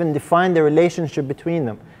doesn't even define the relationship between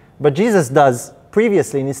them. But Jesus does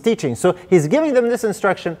previously in his teaching. So he's giving them this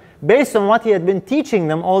instruction based on what he had been teaching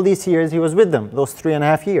them all these years he was with them, those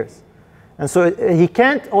 3.5 years. And so he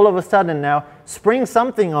can't all of a sudden now spring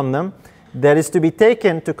something on them that is to be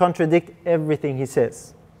taken to contradict everything he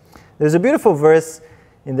says. There's a beautiful verse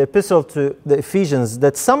in the epistle to the Ephesians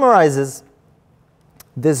that summarizes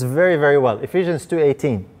this very, very well. Ephesians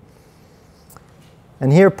 2:18.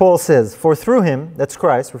 And here Paul says, for through him, that's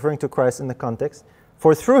Christ, referring to Christ in the context,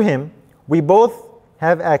 for through him we both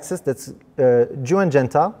have access, that's Jew and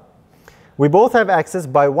Gentile, we both have access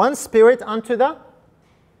by one Spirit unto the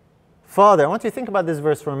Father. I want you to think about this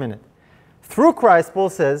verse for a minute. Through Christ, Paul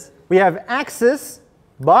says, we have access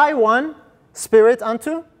by one Spirit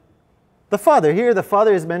unto the Father. Here the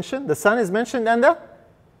Father is mentioned, the Son is mentioned, and the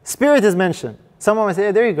Spirit is mentioned. Someone might say,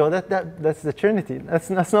 hey, there you go, that's the Trinity. That's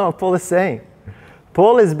not what Paul is saying.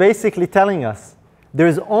 Paul is basically telling us there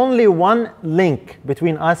is only one link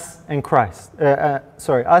between us and Christ.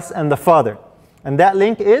 Us and the Father. And that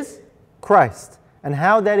link is Christ. And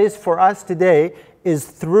how that is for us today is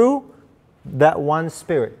through that one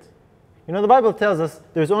Spirit. You know, the Bible tells us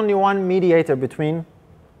there's only one mediator between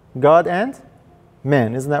God and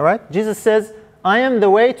man. Isn't that right? Jesus says, I am the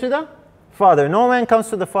way to the Father. No man comes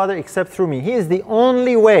to the Father except through me. He is the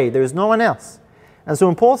only way. There is no one else. And so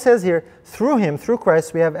when Paul says here, through him, through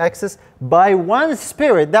Christ, we have access by one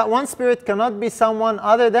Spirit. That one Spirit cannot be someone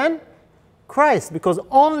other than Christ, because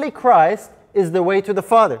only Christ is the way to the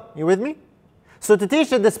Father. You with me? So to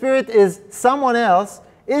teach that the Spirit is someone else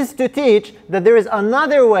is to teach that there is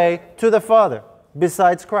another way to the Father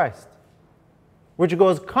besides Christ, which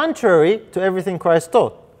goes contrary to everything Christ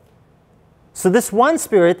taught. So this one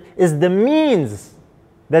Spirit is the means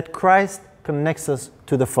that Christ connects us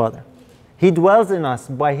to the Father. He dwells in us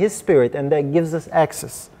by his Spirit, and that gives us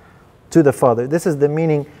access to the Father. This is the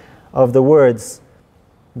meaning of the words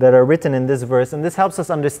that are written in this verse, and this helps us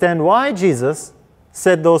understand why Jesus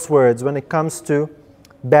said those words when it comes to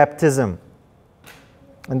baptism.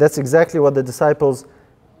 And that's exactly what the disciples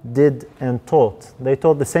did and taught. They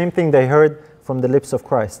taught the same thing they heard from the lips of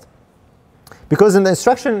Christ. Because in the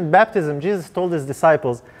instruction in baptism, Jesus told his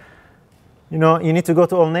disciples, you know, you need to go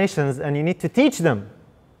to all nations and you need to teach them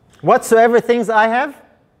whatsoever things I have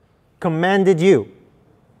commanded you.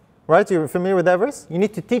 Right? You're familiar with that verse? You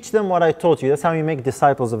need to teach them what I taught you. That's how you make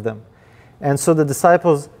disciples of them. And so the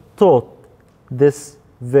disciples taught this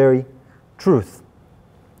very truth.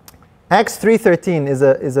 Acts 3:13 is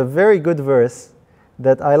a very good verse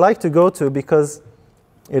that I like to go to because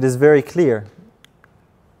it is very clear.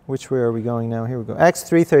 Which way are we going now? Here we go. Acts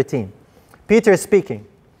 3:13. Peter is speaking.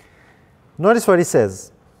 Notice what he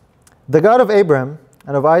says. The God of Abraham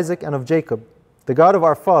and of Isaac and of Jacob, the God of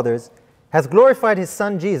our fathers, has glorified his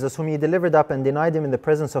son Jesus, whom he delivered up and denied him in the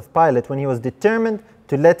presence of Pilate when he was determined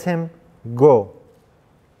to let him go.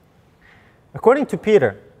 According to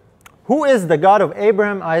Peter, who is the God of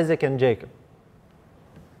Abraham, Isaac, and Jacob?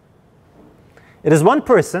 It is one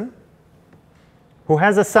person who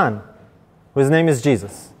has a son whose name is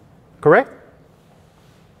Jesus. Correct?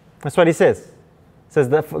 That's what he says. He says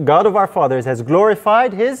the God of our fathers has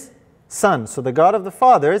glorified his son. So the God of the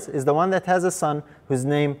fathers is the one that has a son whose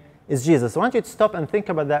name is Jesus. I want you to stop and think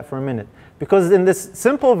about that for a minute. Because in this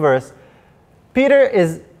simple verse, Peter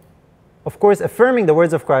is, of course, affirming the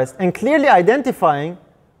words of Christ and clearly identifying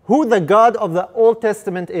who the God of the Old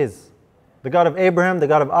Testament is. The God of Abraham, the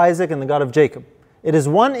God of Isaac, and the God of Jacob. It is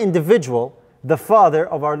one individual, the Father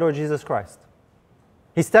of our Lord Jesus Christ.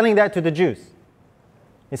 He's telling that to the Jews.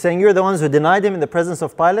 He's saying, you're the ones who denied him in the presence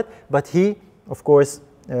of Pilate, but he, of course,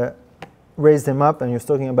 raised him up, and he was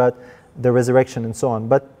talking about the resurrection and so on.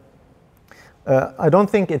 But I don't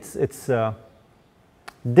think it's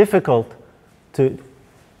difficult to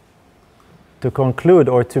conclude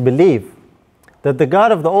or to believe that the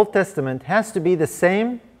God of the Old Testament has to be the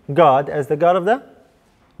same God as the God of the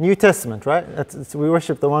New Testament, right? We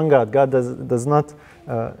worship the one God. God does not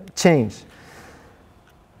change.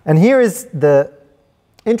 And here is the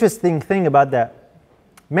interesting thing about that.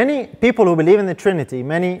 Many people who believe in the Trinity,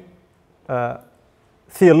 many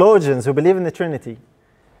theologians who believe in the Trinity,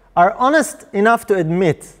 are honest enough to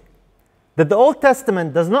admit that the Old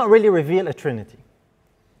Testament does not really reveal a Trinity.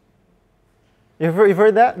 You've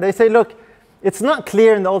heard that? They say, look, it's not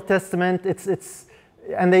clear in the Old Testament.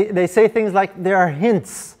 And they say things like there are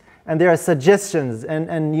hints and there are suggestions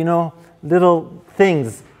and you know, little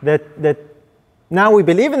things that now we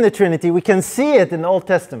believe in the Trinity. We can see it in the Old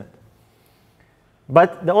Testament.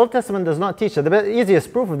 But the Old Testament does not teach that. The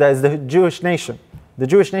easiest proof of that is the Jewish nation. The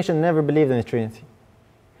Jewish nation never believed in the Trinity.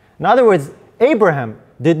 In other words, Abraham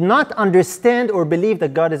did not understand or believe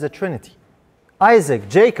that God is a Trinity. Isaac,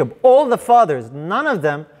 Jacob, all the fathers, none of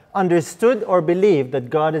them understood or believed that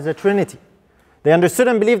God is a Trinity. They understood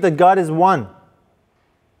and believed that God is one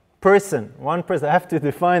person. One person. I have to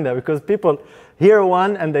define that because people hear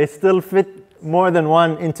one and they still fit more than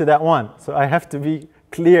one into that one. So I have to be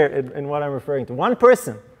clear in what I'm referring to. One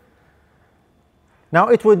person. Now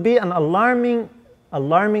it would be an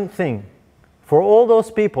alarming thing for all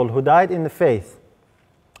those people who died in the faith.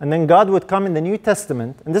 And then God would come in the New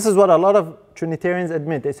Testament. And this is what a lot of Trinitarians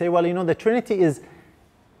admit. They say, well, you know, the Trinity is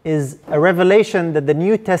a revelation that the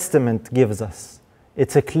New Testament gives us.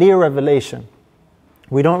 It's a clear revelation.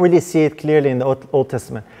 We don't really see it clearly in the Old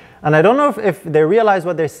Testament. And I don't know if they realize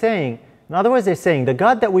what they're saying. In other words, they're saying the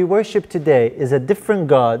God that we worship today is a different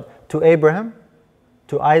God to Abraham,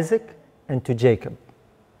 to Isaac, and to Jacob.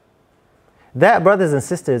 That, brothers and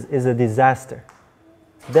sisters, is a disaster.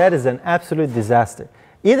 That is an absolute disaster.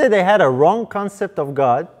 Either they had a wrong concept of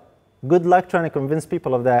God, good luck trying to convince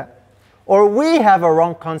people of that, or we have a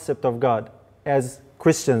wrong concept of God as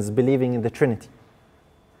Christians believing in the Trinity.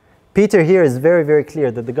 Peter here is very, very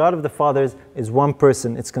clear that the God of the fathers is one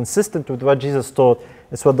person. It's consistent with what Jesus taught.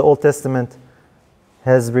 It's what the Old Testament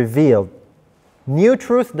has revealed. New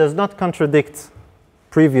truth does not contradict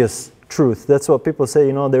previous truth. That's what people say,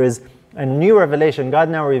 you know, there is a new revelation. God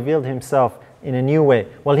now revealed himself in a new way.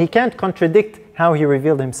 Well, he can't contradict how he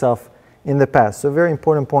revealed himself in the past. So a very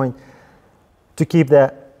important point to keep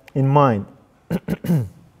that in mind.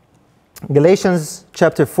 Galatians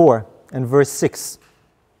chapter 4 and verse 6.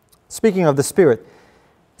 Speaking of the Spirit, it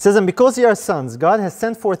says, and because ye are sons, God has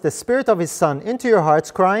sent forth the Spirit of his Son into your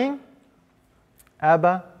hearts, crying,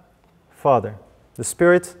 Abba, Father. The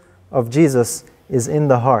Spirit of Jesus is in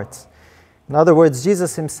the heart. In other words,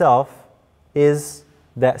 Jesus himself is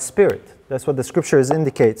that Spirit. That's what the scriptures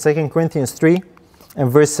indicate. 2 Corinthians 3 and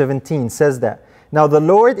verse 17 says that. Now the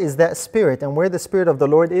Lord is that Spirit, and where the Spirit of the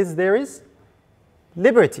Lord is, there is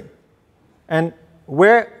liberty. And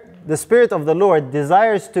where the Spirit of the Lord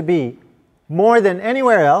desires to be more than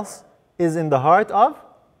anywhere else is in the heart of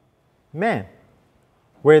man,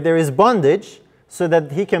 where there is bondage so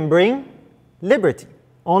that he can bring liberty.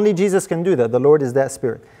 Only Jesus can do that. The Lord is that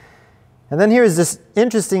Spirit. And then here is this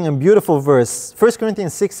interesting and beautiful verse, 1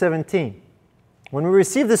 Corinthians 6:17. When we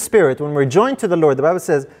receive the Spirit, when we're joined to the Lord, the Bible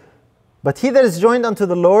says, but he that is joined unto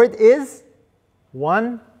the Lord is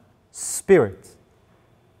one Spirit.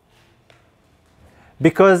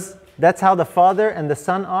 Because that's how the Father and the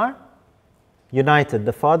Son are united.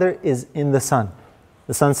 The Father is in the Son.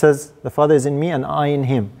 The Son says, the Father is in me and I in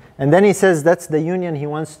him. And then he says that's the union he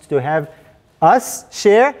wants to have us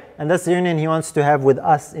share, and that's the union he wants to have with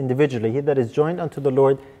us individually. He that is joined unto the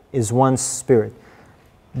Lord is one spirit.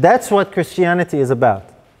 That's what Christianity is about.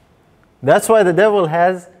 That's why the devil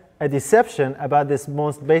has a deception about this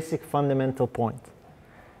most basic fundamental point.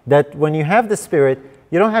 That when you have the Spirit,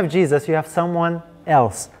 you don't have Jesus, you have someone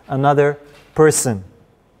else, another person.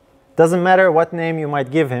 Doesn't matter what name you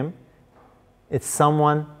might give him, it's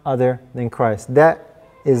someone other than Christ. That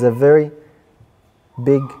is a very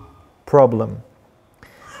big problem.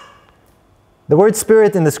 The word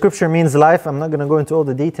spirit in the scripture means life. I'm not going to go into all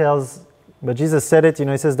the details, but Jesus said it.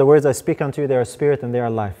 He says, the words I speak unto you, they are spirit and they are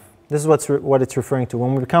life. This is what it's referring to.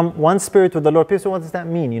 When we become one spirit with the Lord, people say, what does that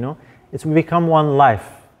mean? It's we become one life.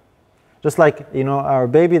 Just like, our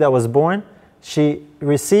baby that was born, she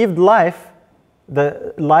received life,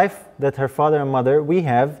 the life that her father and mother, we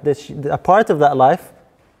have, a part of that life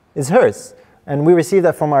is hers. And we receive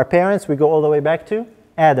that from our parents. We go all the way back to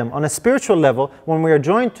Adam. On a spiritual level, when we are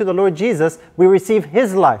joined to the Lord Jesus, we receive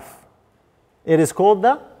his life. It is called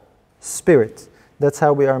the Spirit. That's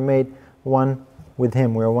how we are made one with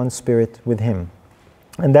him. We are one spirit with him.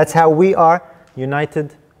 And that's how we are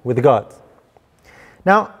united with God.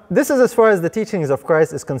 Now, this is as far as the teachings of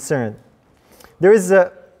Christ is concerned. There is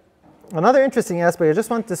another interesting aspect. I just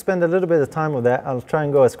want to spend a little bit of time with that. I'll try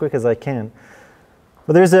and go as quick as I can.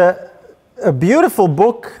 But there's a beautiful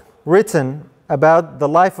book written about the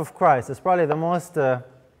life of Christ. It's probably the most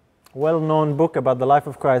well-known book about the life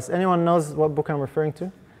of Christ. Anyone knows what book I'm referring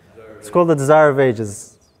to? It's called The Desire of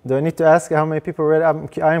Ages. Do I need to ask how many people read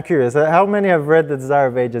it? I am curious. How many have read The Desire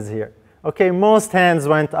of Ages here? Okay, most hands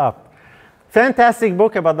went up. Fantastic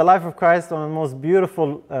book about the life of Christ, one of the most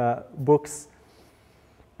beautiful books.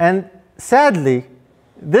 And sadly,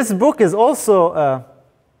 this book is also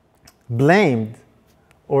blamed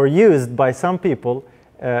or used by some people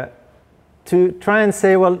to try and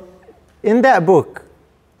say, well, in that book,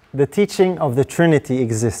 the teaching of the Trinity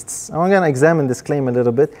exists. I'm going to examine this claim a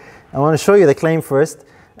little bit. I want to show you the claim first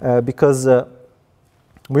because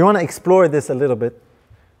we want to explore this a little bit.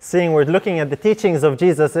 Seeing we're looking at the teachings of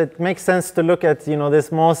Jesus, it makes sense to look at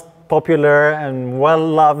this most popular and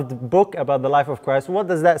well-loved book about the life of Christ. What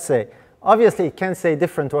does that say? Obviously, it can say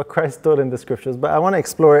different to what Christ taught in the scriptures, but I want to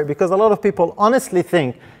explore it because a lot of people honestly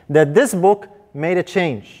think that this book made a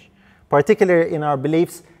change, particularly in our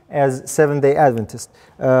beliefs as Seventh-day Adventists.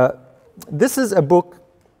 This is a book,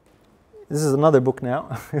 this is another book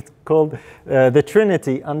now, it's called The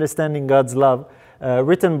Trinity, Understanding God's Love,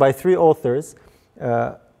 written by 3 authors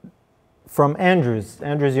from Andrews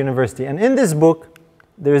University. And in this book,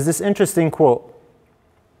 there is this interesting quote.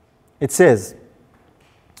 It says,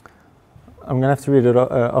 I'm going to have to read it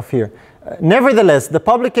off here. Nevertheless, the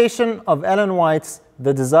publication of Ellen White's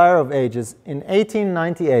The Desire of Ages in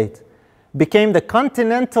 1898 became the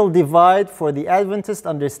continental divide for the Adventist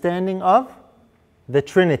understanding of the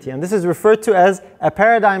Trinity. And this is referred to as a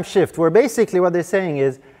paradigm shift, where basically what they're saying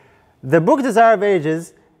is the book Desire of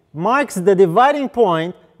Ages marks the dividing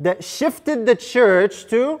point that shifted the church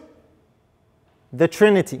to the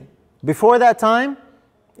Trinity. Before that time,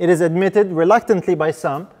 it is admitted reluctantly by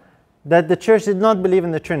some that the church did not believe in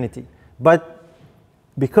the Trinity. But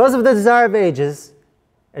because of the Desire of Ages,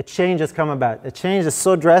 a change has come about. A change is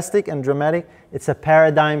so drastic and dramatic, it's a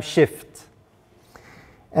paradigm shift.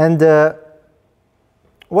 And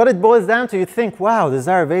what it boils down to, you think, wow, the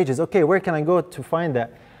Desire of Ages, okay, where can I go to find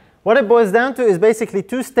that? What it boils down to is basically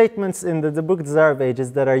 2 statements in the book Desire of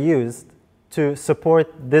Ages that are used to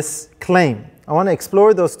support this claim. I want to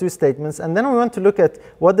explore those 2 statements, and then we want to look at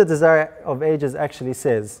what the Desire of Ages actually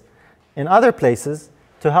says in other places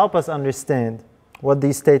to help us understand what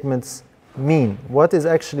these statements mean, what is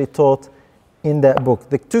actually taught in that book.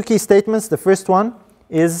 The 2 key statements, the first one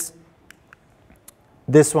is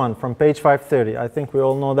this one from page 530. I think we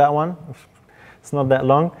all know that one. It's not that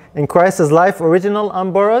long. In Christ's life, original,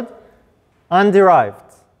 unborrowed,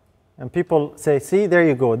 underived. And people say, see, there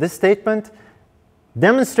you go. This statement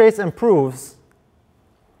demonstrates and proves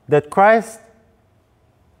that Christ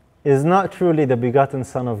is not truly the begotten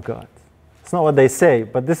Son of God. It's not what they say,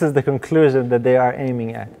 but this is the conclusion that they are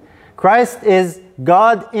aiming at. Christ is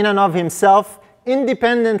God in and of himself,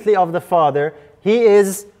 independently of the Father. He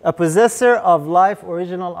is a possessor of life,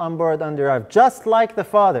 original, unborrowed, underived, just like the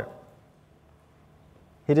Father.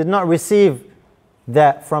 He did not receive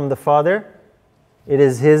that from the Father. It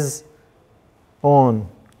is his own,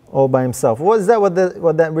 all by himself. What is that?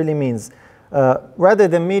 What that really means? Rather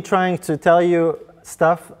than me trying to tell you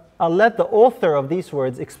stuff, I'll let the author of these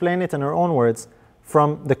words explain it in her own words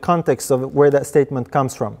from the context of where that statement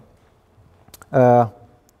comes from.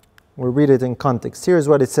 We'll read it in context. Here's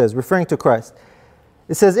what it says, referring to Christ.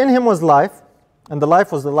 It says, in him was life, and the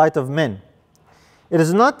life was the light of men. It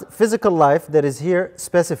is not physical life that is here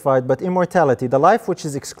specified, but immortality, the life which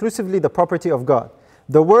is exclusively the property of God.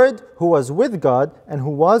 The Word who was with God and who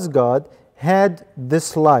was God had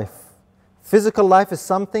this life. Physical life is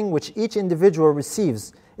something which each individual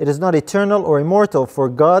receives. It is not eternal or immortal, for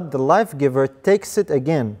God, the life-giver, takes it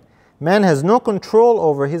again. Man has no control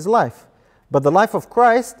over his life, but the life of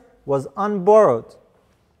Christ was unborrowed.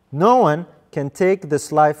 No one can take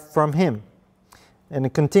this life from him. And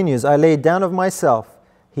it continues, I laid down of myself,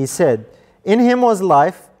 he said. In him was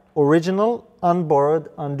life, original,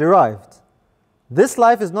 unborrowed, underived. This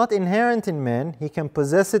life is not inherent in man. He can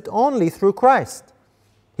possess it only through Christ.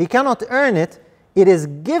 He cannot earn it. It is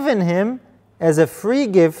given him as a free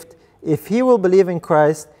gift if he will believe in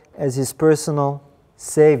Christ as his personal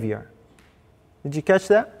Savior. Did you catch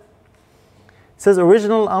that? It says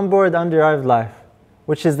original, unborrowed, underived life,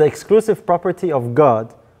 which is the exclusive property of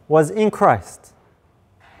God, was in Christ.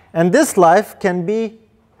 And this life can be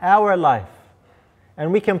our life.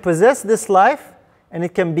 And we can possess this life, and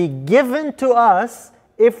it can be given to us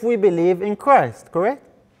if we believe in Christ, correct?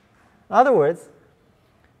 In other words,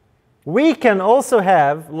 we can also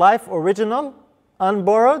have life original,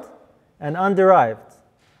 unborrowed, and underived.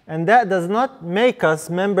 And that does not make us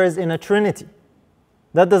members in a Trinity.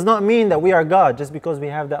 That does not mean that we are God just because we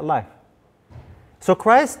have that life. So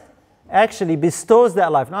Christ actually bestows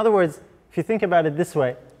that life. In other words, if you think about it this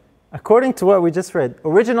way, according to what we just read,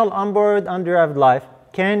 original, unborrowed, underived life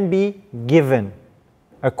can be given,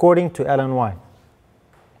 according to Ellen White.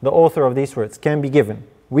 The author of these words, can be given.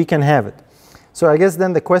 We can have it. So I guess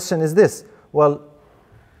then the question is this. Well,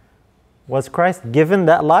 was Christ given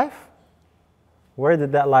that life? Where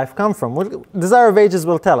did that life come from? Well, Desire of Ages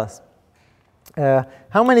will tell us.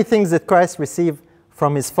 How many things did Christ receive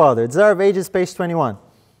from his Father? Desire of Ages, page 21.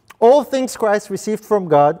 All things Christ received from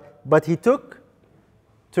God, but he took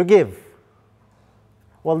to give.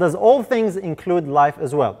 Well, does all things include life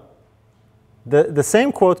as well? The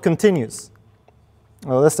same quote continues.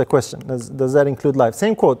 Well, that's the question. Does that include life?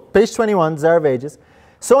 Same quote, page 21, Desire of Ages.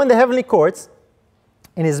 So in the heavenly courts,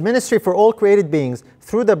 in his ministry for all created beings,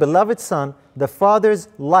 through the beloved Son, the Father's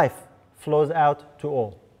life flows out to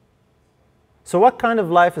all. So what kind of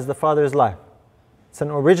life is the Father's life? It's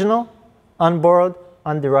an original, unborrowed,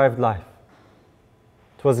 underived life.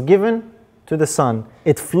 It was given to the Son.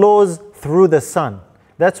 It flows through the Son.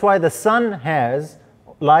 That's why the Son has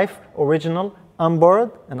life, original,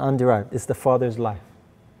 unborrowed, and underived. It's the Father's life.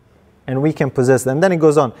 And we can possess them. And then it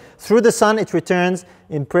goes on. Through the Son it returns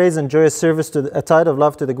in praise and joyous service to a tide of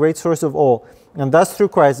love to the great source of all. And thus through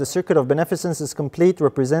Christ the circuit of beneficence is complete,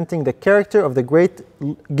 representing the character of the great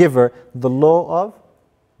giver, the law of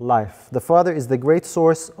life. The Father is the great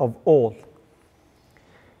source of all.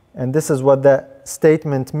 And this is what that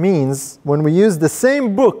statement means when we use the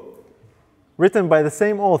same book written by the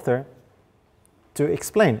same author to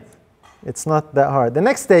explain it. It's not that hard. The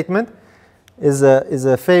next statement is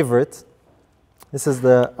a favorite. This is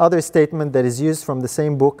the other statement that is used from the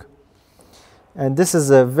same book. And this is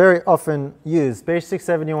very often used. Page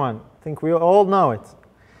 671. I think we all know it.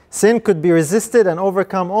 Sin could be resisted and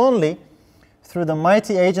overcome only through the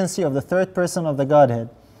mighty agency of the third person of the Godhead,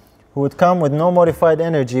 who would come with no modified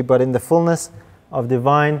energy, but in the fullness of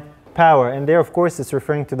divine power. And there, of course, it's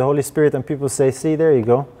referring to the Holy Spirit, and people say, see, there you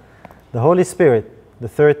go. The Holy Spirit, the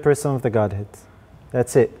third person of the Godhead.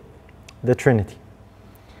 That's it. The Trinity.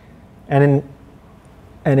 And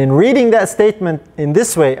in reading that statement in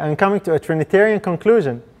this way, and coming to a Trinitarian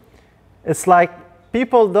conclusion, it's like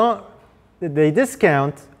people they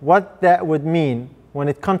discount what that would mean when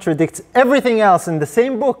it contradicts everything else in the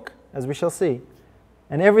same book, as we shall see,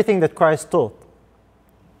 and everything that Christ taught.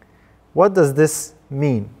 What does this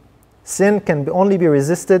mean? Sin can only be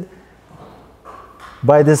resisted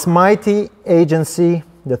by this mighty agency,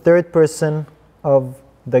 the third person of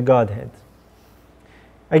the Godhead.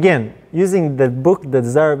 Again, using the book, The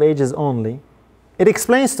Desire of Ages only, it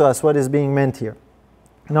explains to us what is being meant here.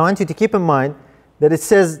 And I want you to keep in mind that it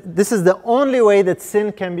says this is the only way that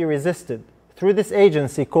sin can be resisted, through this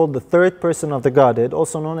agency called the third person of the Godhead,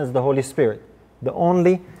 also known as the Holy Spirit. The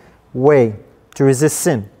only way to resist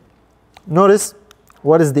sin. Notice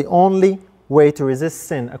what is the only way to resist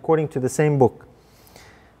sin according to the same book.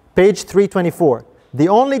 Page 324. The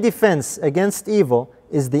only defense against evil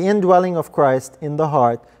is the indwelling of Christ in the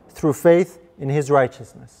heart through faith in his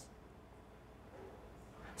righteousness.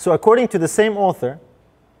 So according to the same author,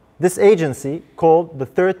 this agency called the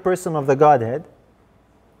third person of the Godhead,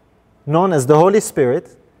 known as the Holy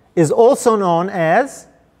Spirit, is also known as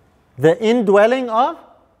the indwelling of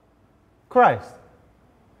Christ.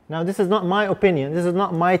 Now, this is not my opinion. This is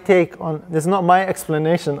not my take on, this is not my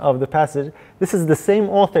explanation of the passage. This is the same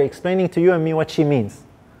author explaining to you and me what she means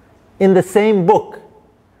in the same book.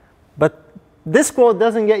 But this quote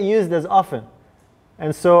doesn't get used as often.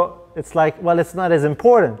 And so it's like, well, it's not as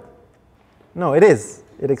important. No, it is.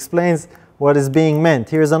 It explains what is being meant.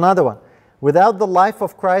 Here's another one. Without the life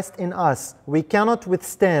of Christ in us, we cannot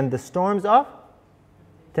withstand the storms of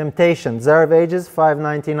temptation. Desire of Ages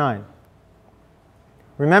 599.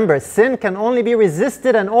 Remember, sin can only be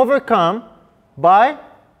resisted and overcome by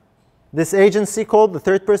this agency called the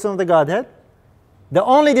third person of the Godhead. The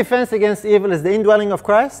only defense against evil is the indwelling of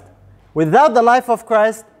Christ. Without the life of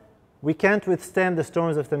Christ, we can't withstand the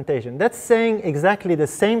storms of temptation. That's saying exactly the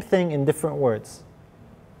same thing in different words.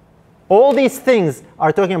 All these things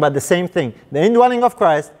are talking about the same thing. The indwelling of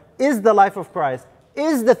Christ is the life of Christ,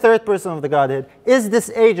 is the third person of the Godhead, is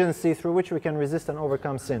this agency through which we can resist and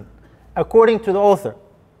overcome sin, according to the author.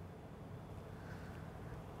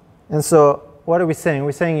 And so, what are we saying?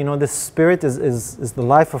 We're saying, this Spirit is the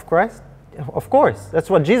life of Christ? Of course. That's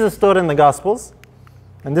what Jesus taught in the Gospels.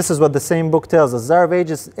 And this is what the same book tells us. Desire of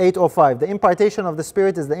Ages 805. The impartation of the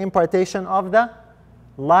Spirit is the impartation of the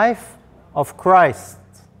life of Christ.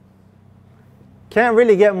 Can't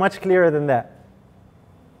really get much clearer than that.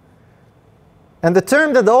 And the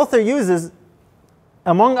term that the author uses,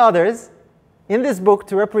 among others, in this book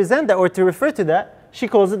to represent that or to refer to that, she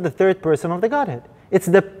calls it the third person of the Godhead. It's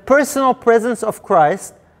the personal presence of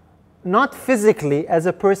Christ, not physically as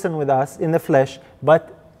a person with us in the flesh,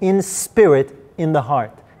 but in spirit, in the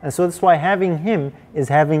heart. And so that's why having Him is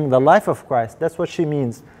having the life of Christ. That's what she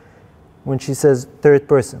means when she says third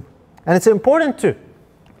person. And it's important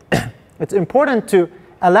to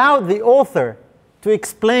allow the author to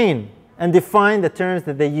explain and define the terms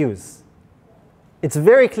that they use. It's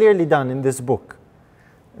very clearly done in this book.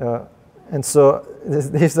 And so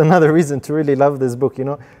there's another reason to really love this book.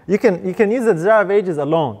 You can use the Desire of Ages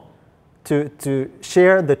alone to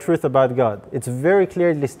share the truth about God. It's very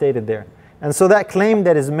clearly stated there. And so that claim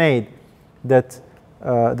that is made that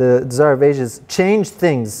the Desire of Ages changed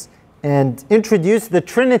things and introduced the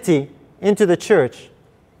Trinity into the church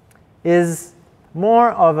is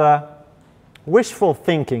more of a wishful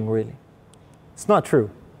thinking, really. It's not true.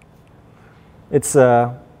 It's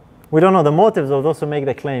we don't know the motives of those who make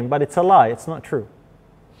the claim, but it's a lie. It's not true.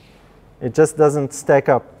 It just doesn't stack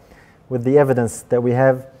up with the evidence that we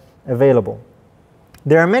have available.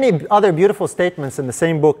 There are many other beautiful statements in the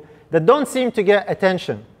same book that don't seem to get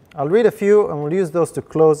attention. I'll read a few and we'll use those to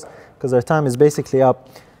close because our time is basically up.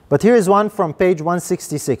 But here is one from page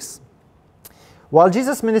 166. While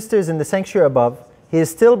Jesus ministers in the sanctuary above, He is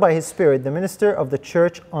still by His Spirit the minister of the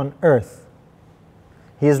church on earth.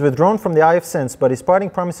 He is withdrawn from the eye of sense, but His parting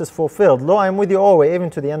promise is fulfilled. Lo, I am with you always,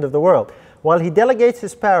 even to the end of the world. While He delegates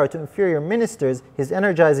His power to inferior ministers, His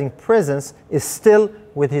energizing presence is still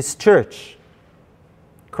with His church.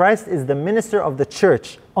 Christ is the minister of the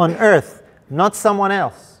church on earth, not someone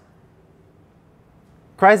else.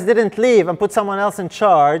 Christ didn't leave and put someone else in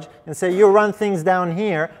charge and say, you run things down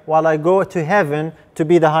here while I go to heaven to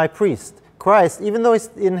be the high priest. Christ, even though He's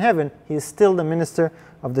in heaven, He is still the minister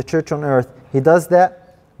of the church on earth. He does that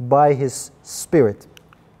by His Spirit.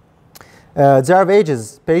 Desire of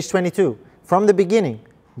Ages, page 22. From the beginning,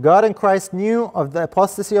 God and Christ knew of the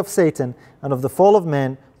apostasy of Satan and of the fall of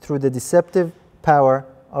man through the deceptive power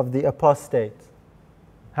of the apostate.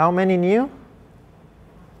 How many knew?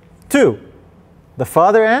 Two. The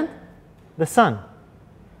Father and the Son.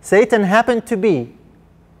 Satan happened to be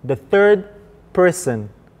the third person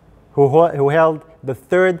who held the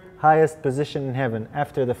third highest position in heaven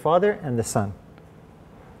after the Father and the Son.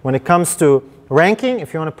 When it comes to ranking,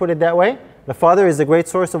 if you want to put it that way, the Father is the great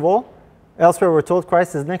source of all. Elsewhere we're told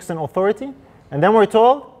Christ is next in authority. And then we're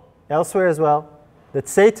told, elsewhere as well, that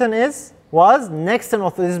Satan was next in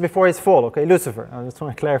authority. This is before his fall, okay? Lucifer, I just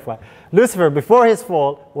want to clarify. Lucifer, before his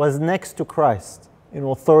fall, was next to Christ in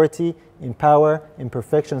authority, in power, in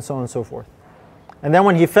perfection, so on and so forth. And then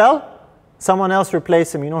when he fell, someone else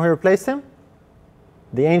replaced him. You know who replaced him?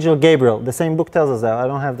 The angel Gabriel. The same book tells us that. I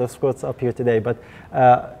don't have those quotes up here today, but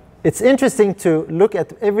it's interesting to look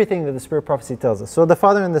at everything that the Spirit prophecy tells us. So the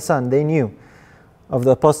Father and the Son, they knew of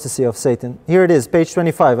the apostasy of Satan. Here it is, page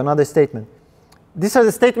 25, another statement. These are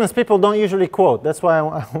the statements people don't usually quote. That's why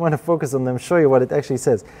I want to focus on them, show you what it actually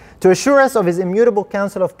says. To assure us of His immutable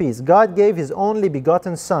counsel of peace, God gave His only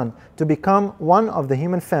begotten Son to become one of the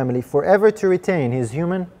human family, forever to retain His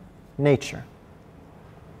human nature.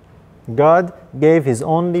 God gave His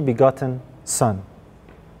only begotten Son.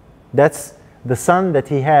 That's the Son that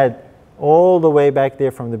He had all the way back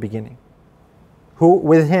there from the beginning, who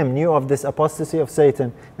with him knew of this apostasy of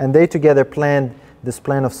Satan, and they together planned this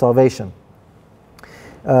plan of salvation.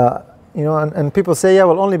 You know, and people say, yeah,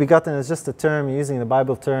 well, only begotten is just a term, using the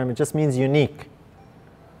Bible term, it just means unique.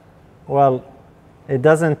 Well, it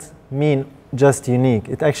doesn't mean just unique.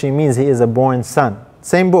 It actually means he is a born son.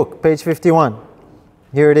 Same book, page 51.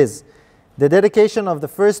 Here it is. The dedication of the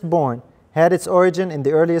firstborn had its origin in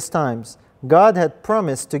the earliest times. God had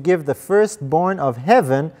promised to give the firstborn of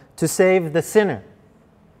heaven to save the sinner.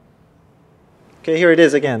 Okay, here it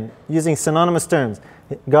is again, using synonymous terms.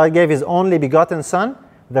 God gave his only begotten son,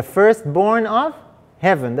 the firstborn of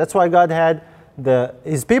heaven. That's why God had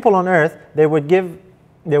his people on earth, they would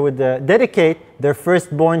dedicate their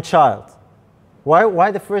firstborn child. Why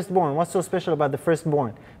the firstborn? What's so special about the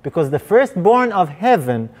firstborn? Because the firstborn of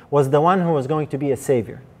heaven was the one who was going to be a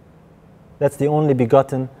savior. That's the only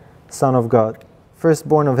begotten Son of God.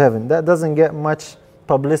 Firstborn of heaven. That doesn't get much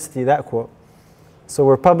publicity, that quote. So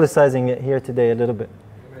we're publicizing it here today a little bit.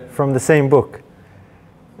 Amen. From the same book.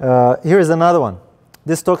 Here's another one.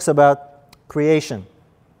 This talks about creation.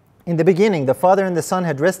 In the beginning, the Father and the Son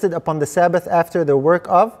had rested upon the Sabbath after the work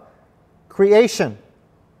of creation.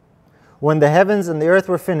 When the heavens and the earth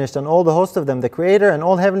were finished, and all the host of them, the Creator and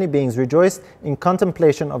all heavenly beings rejoiced in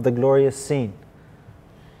contemplation of the glorious scene.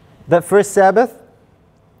 That first Sabbath,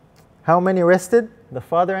 how many rested? The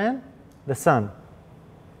Father and the Son.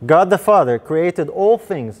 God the Father created all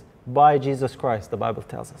things by Jesus Christ, the Bible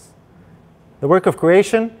tells us. The work of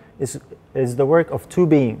creation is the work of two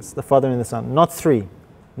beings, the Father and the Son, not three.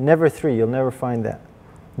 Never three, you'll never find that.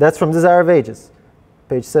 That's from Desire of Ages,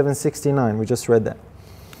 page 769, we just read that.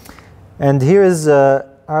 And here is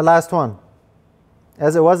our last one.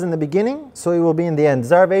 As it was in the beginning, so it will be in the end.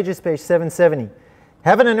 Desire of Ages, page 770.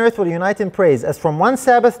 Heaven and earth will unite in praise, as from one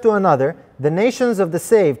Sabbath to another, the nations of the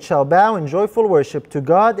saved shall bow in joyful worship to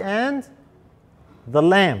God and the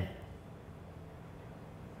Lamb.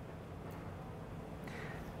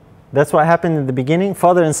 That's what happened in the beginning.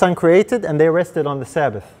 Father and Son created, and they rested on the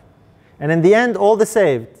Sabbath. And in the end, all the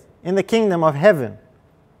saved in the kingdom of heaven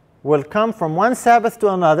will come from one Sabbath to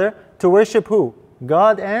another to worship who?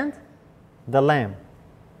 God and the Lamb.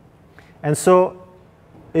 And so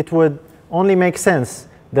it would only make sense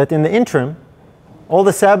that in the interim, all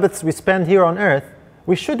the Sabbaths we spend here on earth,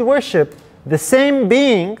 we should worship the same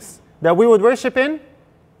beings that we would worship in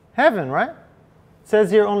heaven, right? It says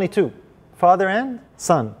here only two, Father and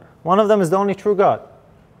Son. One of them is the only true God,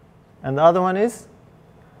 and the other one is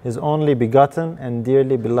his only begotten and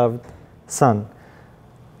dearly beloved Son.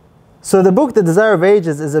 So the book, The Desire of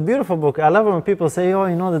Ages, is a beautiful book. I love it when people say, oh,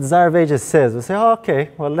 you know, The Desire of Ages says. We say, oh, okay,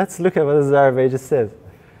 well, let's look at what The Desire of Ages says.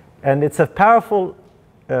 And it's a powerful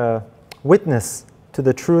witness to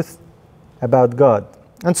the truth about God.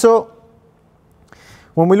 And so,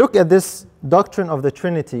 when we look at this doctrine of the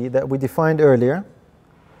Trinity that we defined earlier,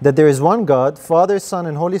 that there is one God, Father, Son,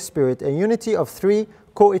 and Holy Spirit, a unity of three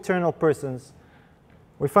co-eternal persons,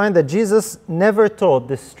 we find that Jesus never taught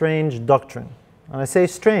this strange doctrine. And I say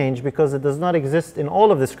strange because it does not exist in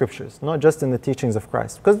all of the scriptures, not just in the teachings of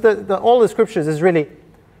Christ. Because all the scriptures is really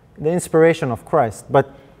the inspiration of Christ.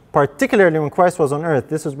 But particularly when Christ was on earth,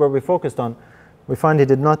 this is where we focused on, we find he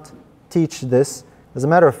did not teach this. As a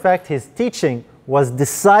matter of fact, his teaching was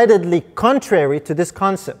decidedly contrary to this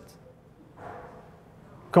concept.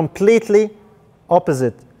 Completely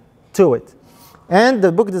opposite to it. And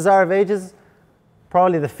the book Desire of Ages,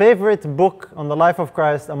 probably the favorite book on the life of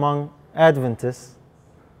Christ among Adventists,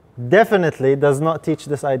 definitely does not teach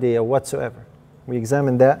this idea whatsoever. We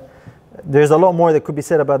examined that. There's a lot more that could be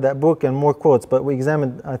said about that book and more quotes, but we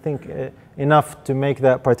examined, I think, enough to make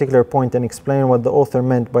that particular point and explain what the author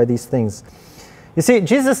meant by these things. You see,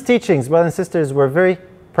 Jesus' teachings, brothers and sisters, were very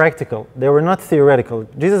practical. They were not theoretical.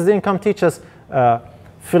 Jesus didn't come teach us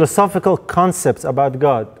philosophical concepts about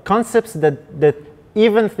God. Concepts that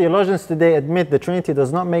even theologians today admit the Trinity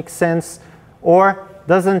does not make sense or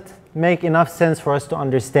doesn't make enough sense for us to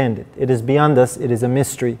understand it. It is beyond us. It is a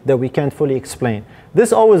mystery that we can't fully explain.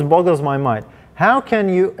 This always boggles my mind. How can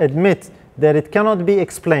you admit that it cannot be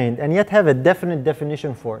explained and yet have a definite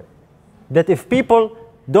definition for it? That if people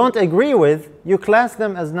don't agree with, you class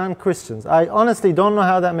them as non-Christians. I honestly don't know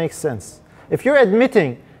how that makes sense. If you're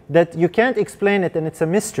admitting that you can't explain it and it's a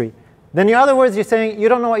mystery, then in other words, you're saying you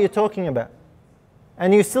don't know what you're talking about.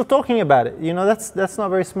 And you're still talking about it. You know, that's not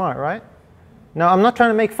very smart, right? Now, I'm not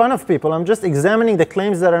trying to make fun of people. I'm just examining the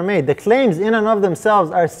claims that are made. The claims in and of themselves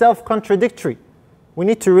are self-contradictory. We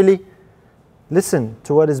need to really listen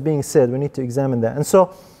to what is being said. We need to examine that. And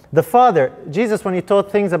so, the Father, Jesus, when he taught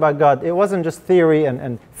things about God, it wasn't just theory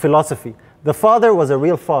and philosophy. The Father was a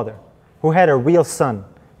real Father who had a real Son.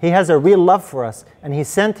 He has a real love for us, and He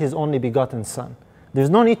sent His only begotten Son. There's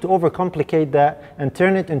no need to overcomplicate that and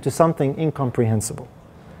turn it into something incomprehensible.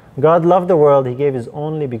 God loved the world, He gave His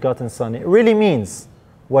only begotten Son. It really means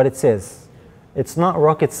what it says. It's not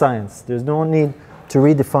rocket science. There's no need to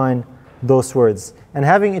redefine those words. And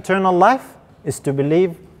having eternal life is to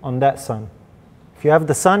believe on that Son. If you have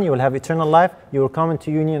the Son, you will have eternal life. You will come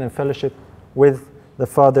into union and fellowship with the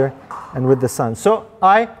Father and with the Son. So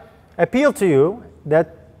I appeal to you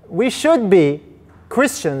that we should be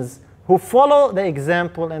Christians who follow the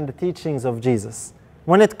example and the teachings of Jesus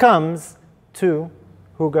when it comes to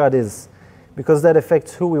who God is, because that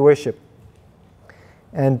affects who we worship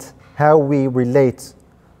and how we relate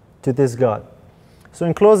to this God. So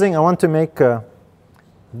in closing, I want to make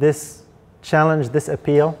this challenge, this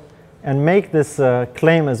appeal, and make this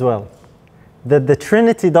claim as well, that the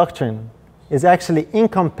Trinity doctrine is actually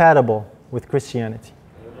incompatible with Christianity.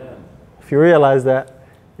 Amen. If you realize that,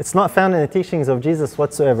 it's not found in the teachings of Jesus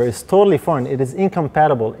whatsoever. It's totally foreign. It is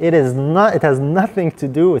incompatible. It has nothing to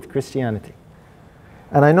do with Christianity.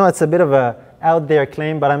 And I know it's a bit of a out there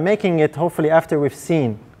claim, but I'm making it hopefully after we've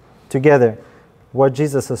seen together what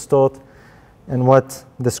Jesus has taught and what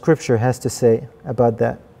the Scripture has to say about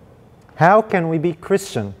that. How can we be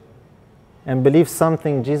Christian and believe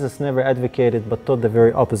something Jesus never advocated but taught the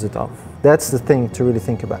very opposite of? That's the thing to really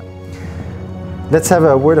think about. Let's have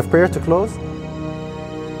a word of prayer to close.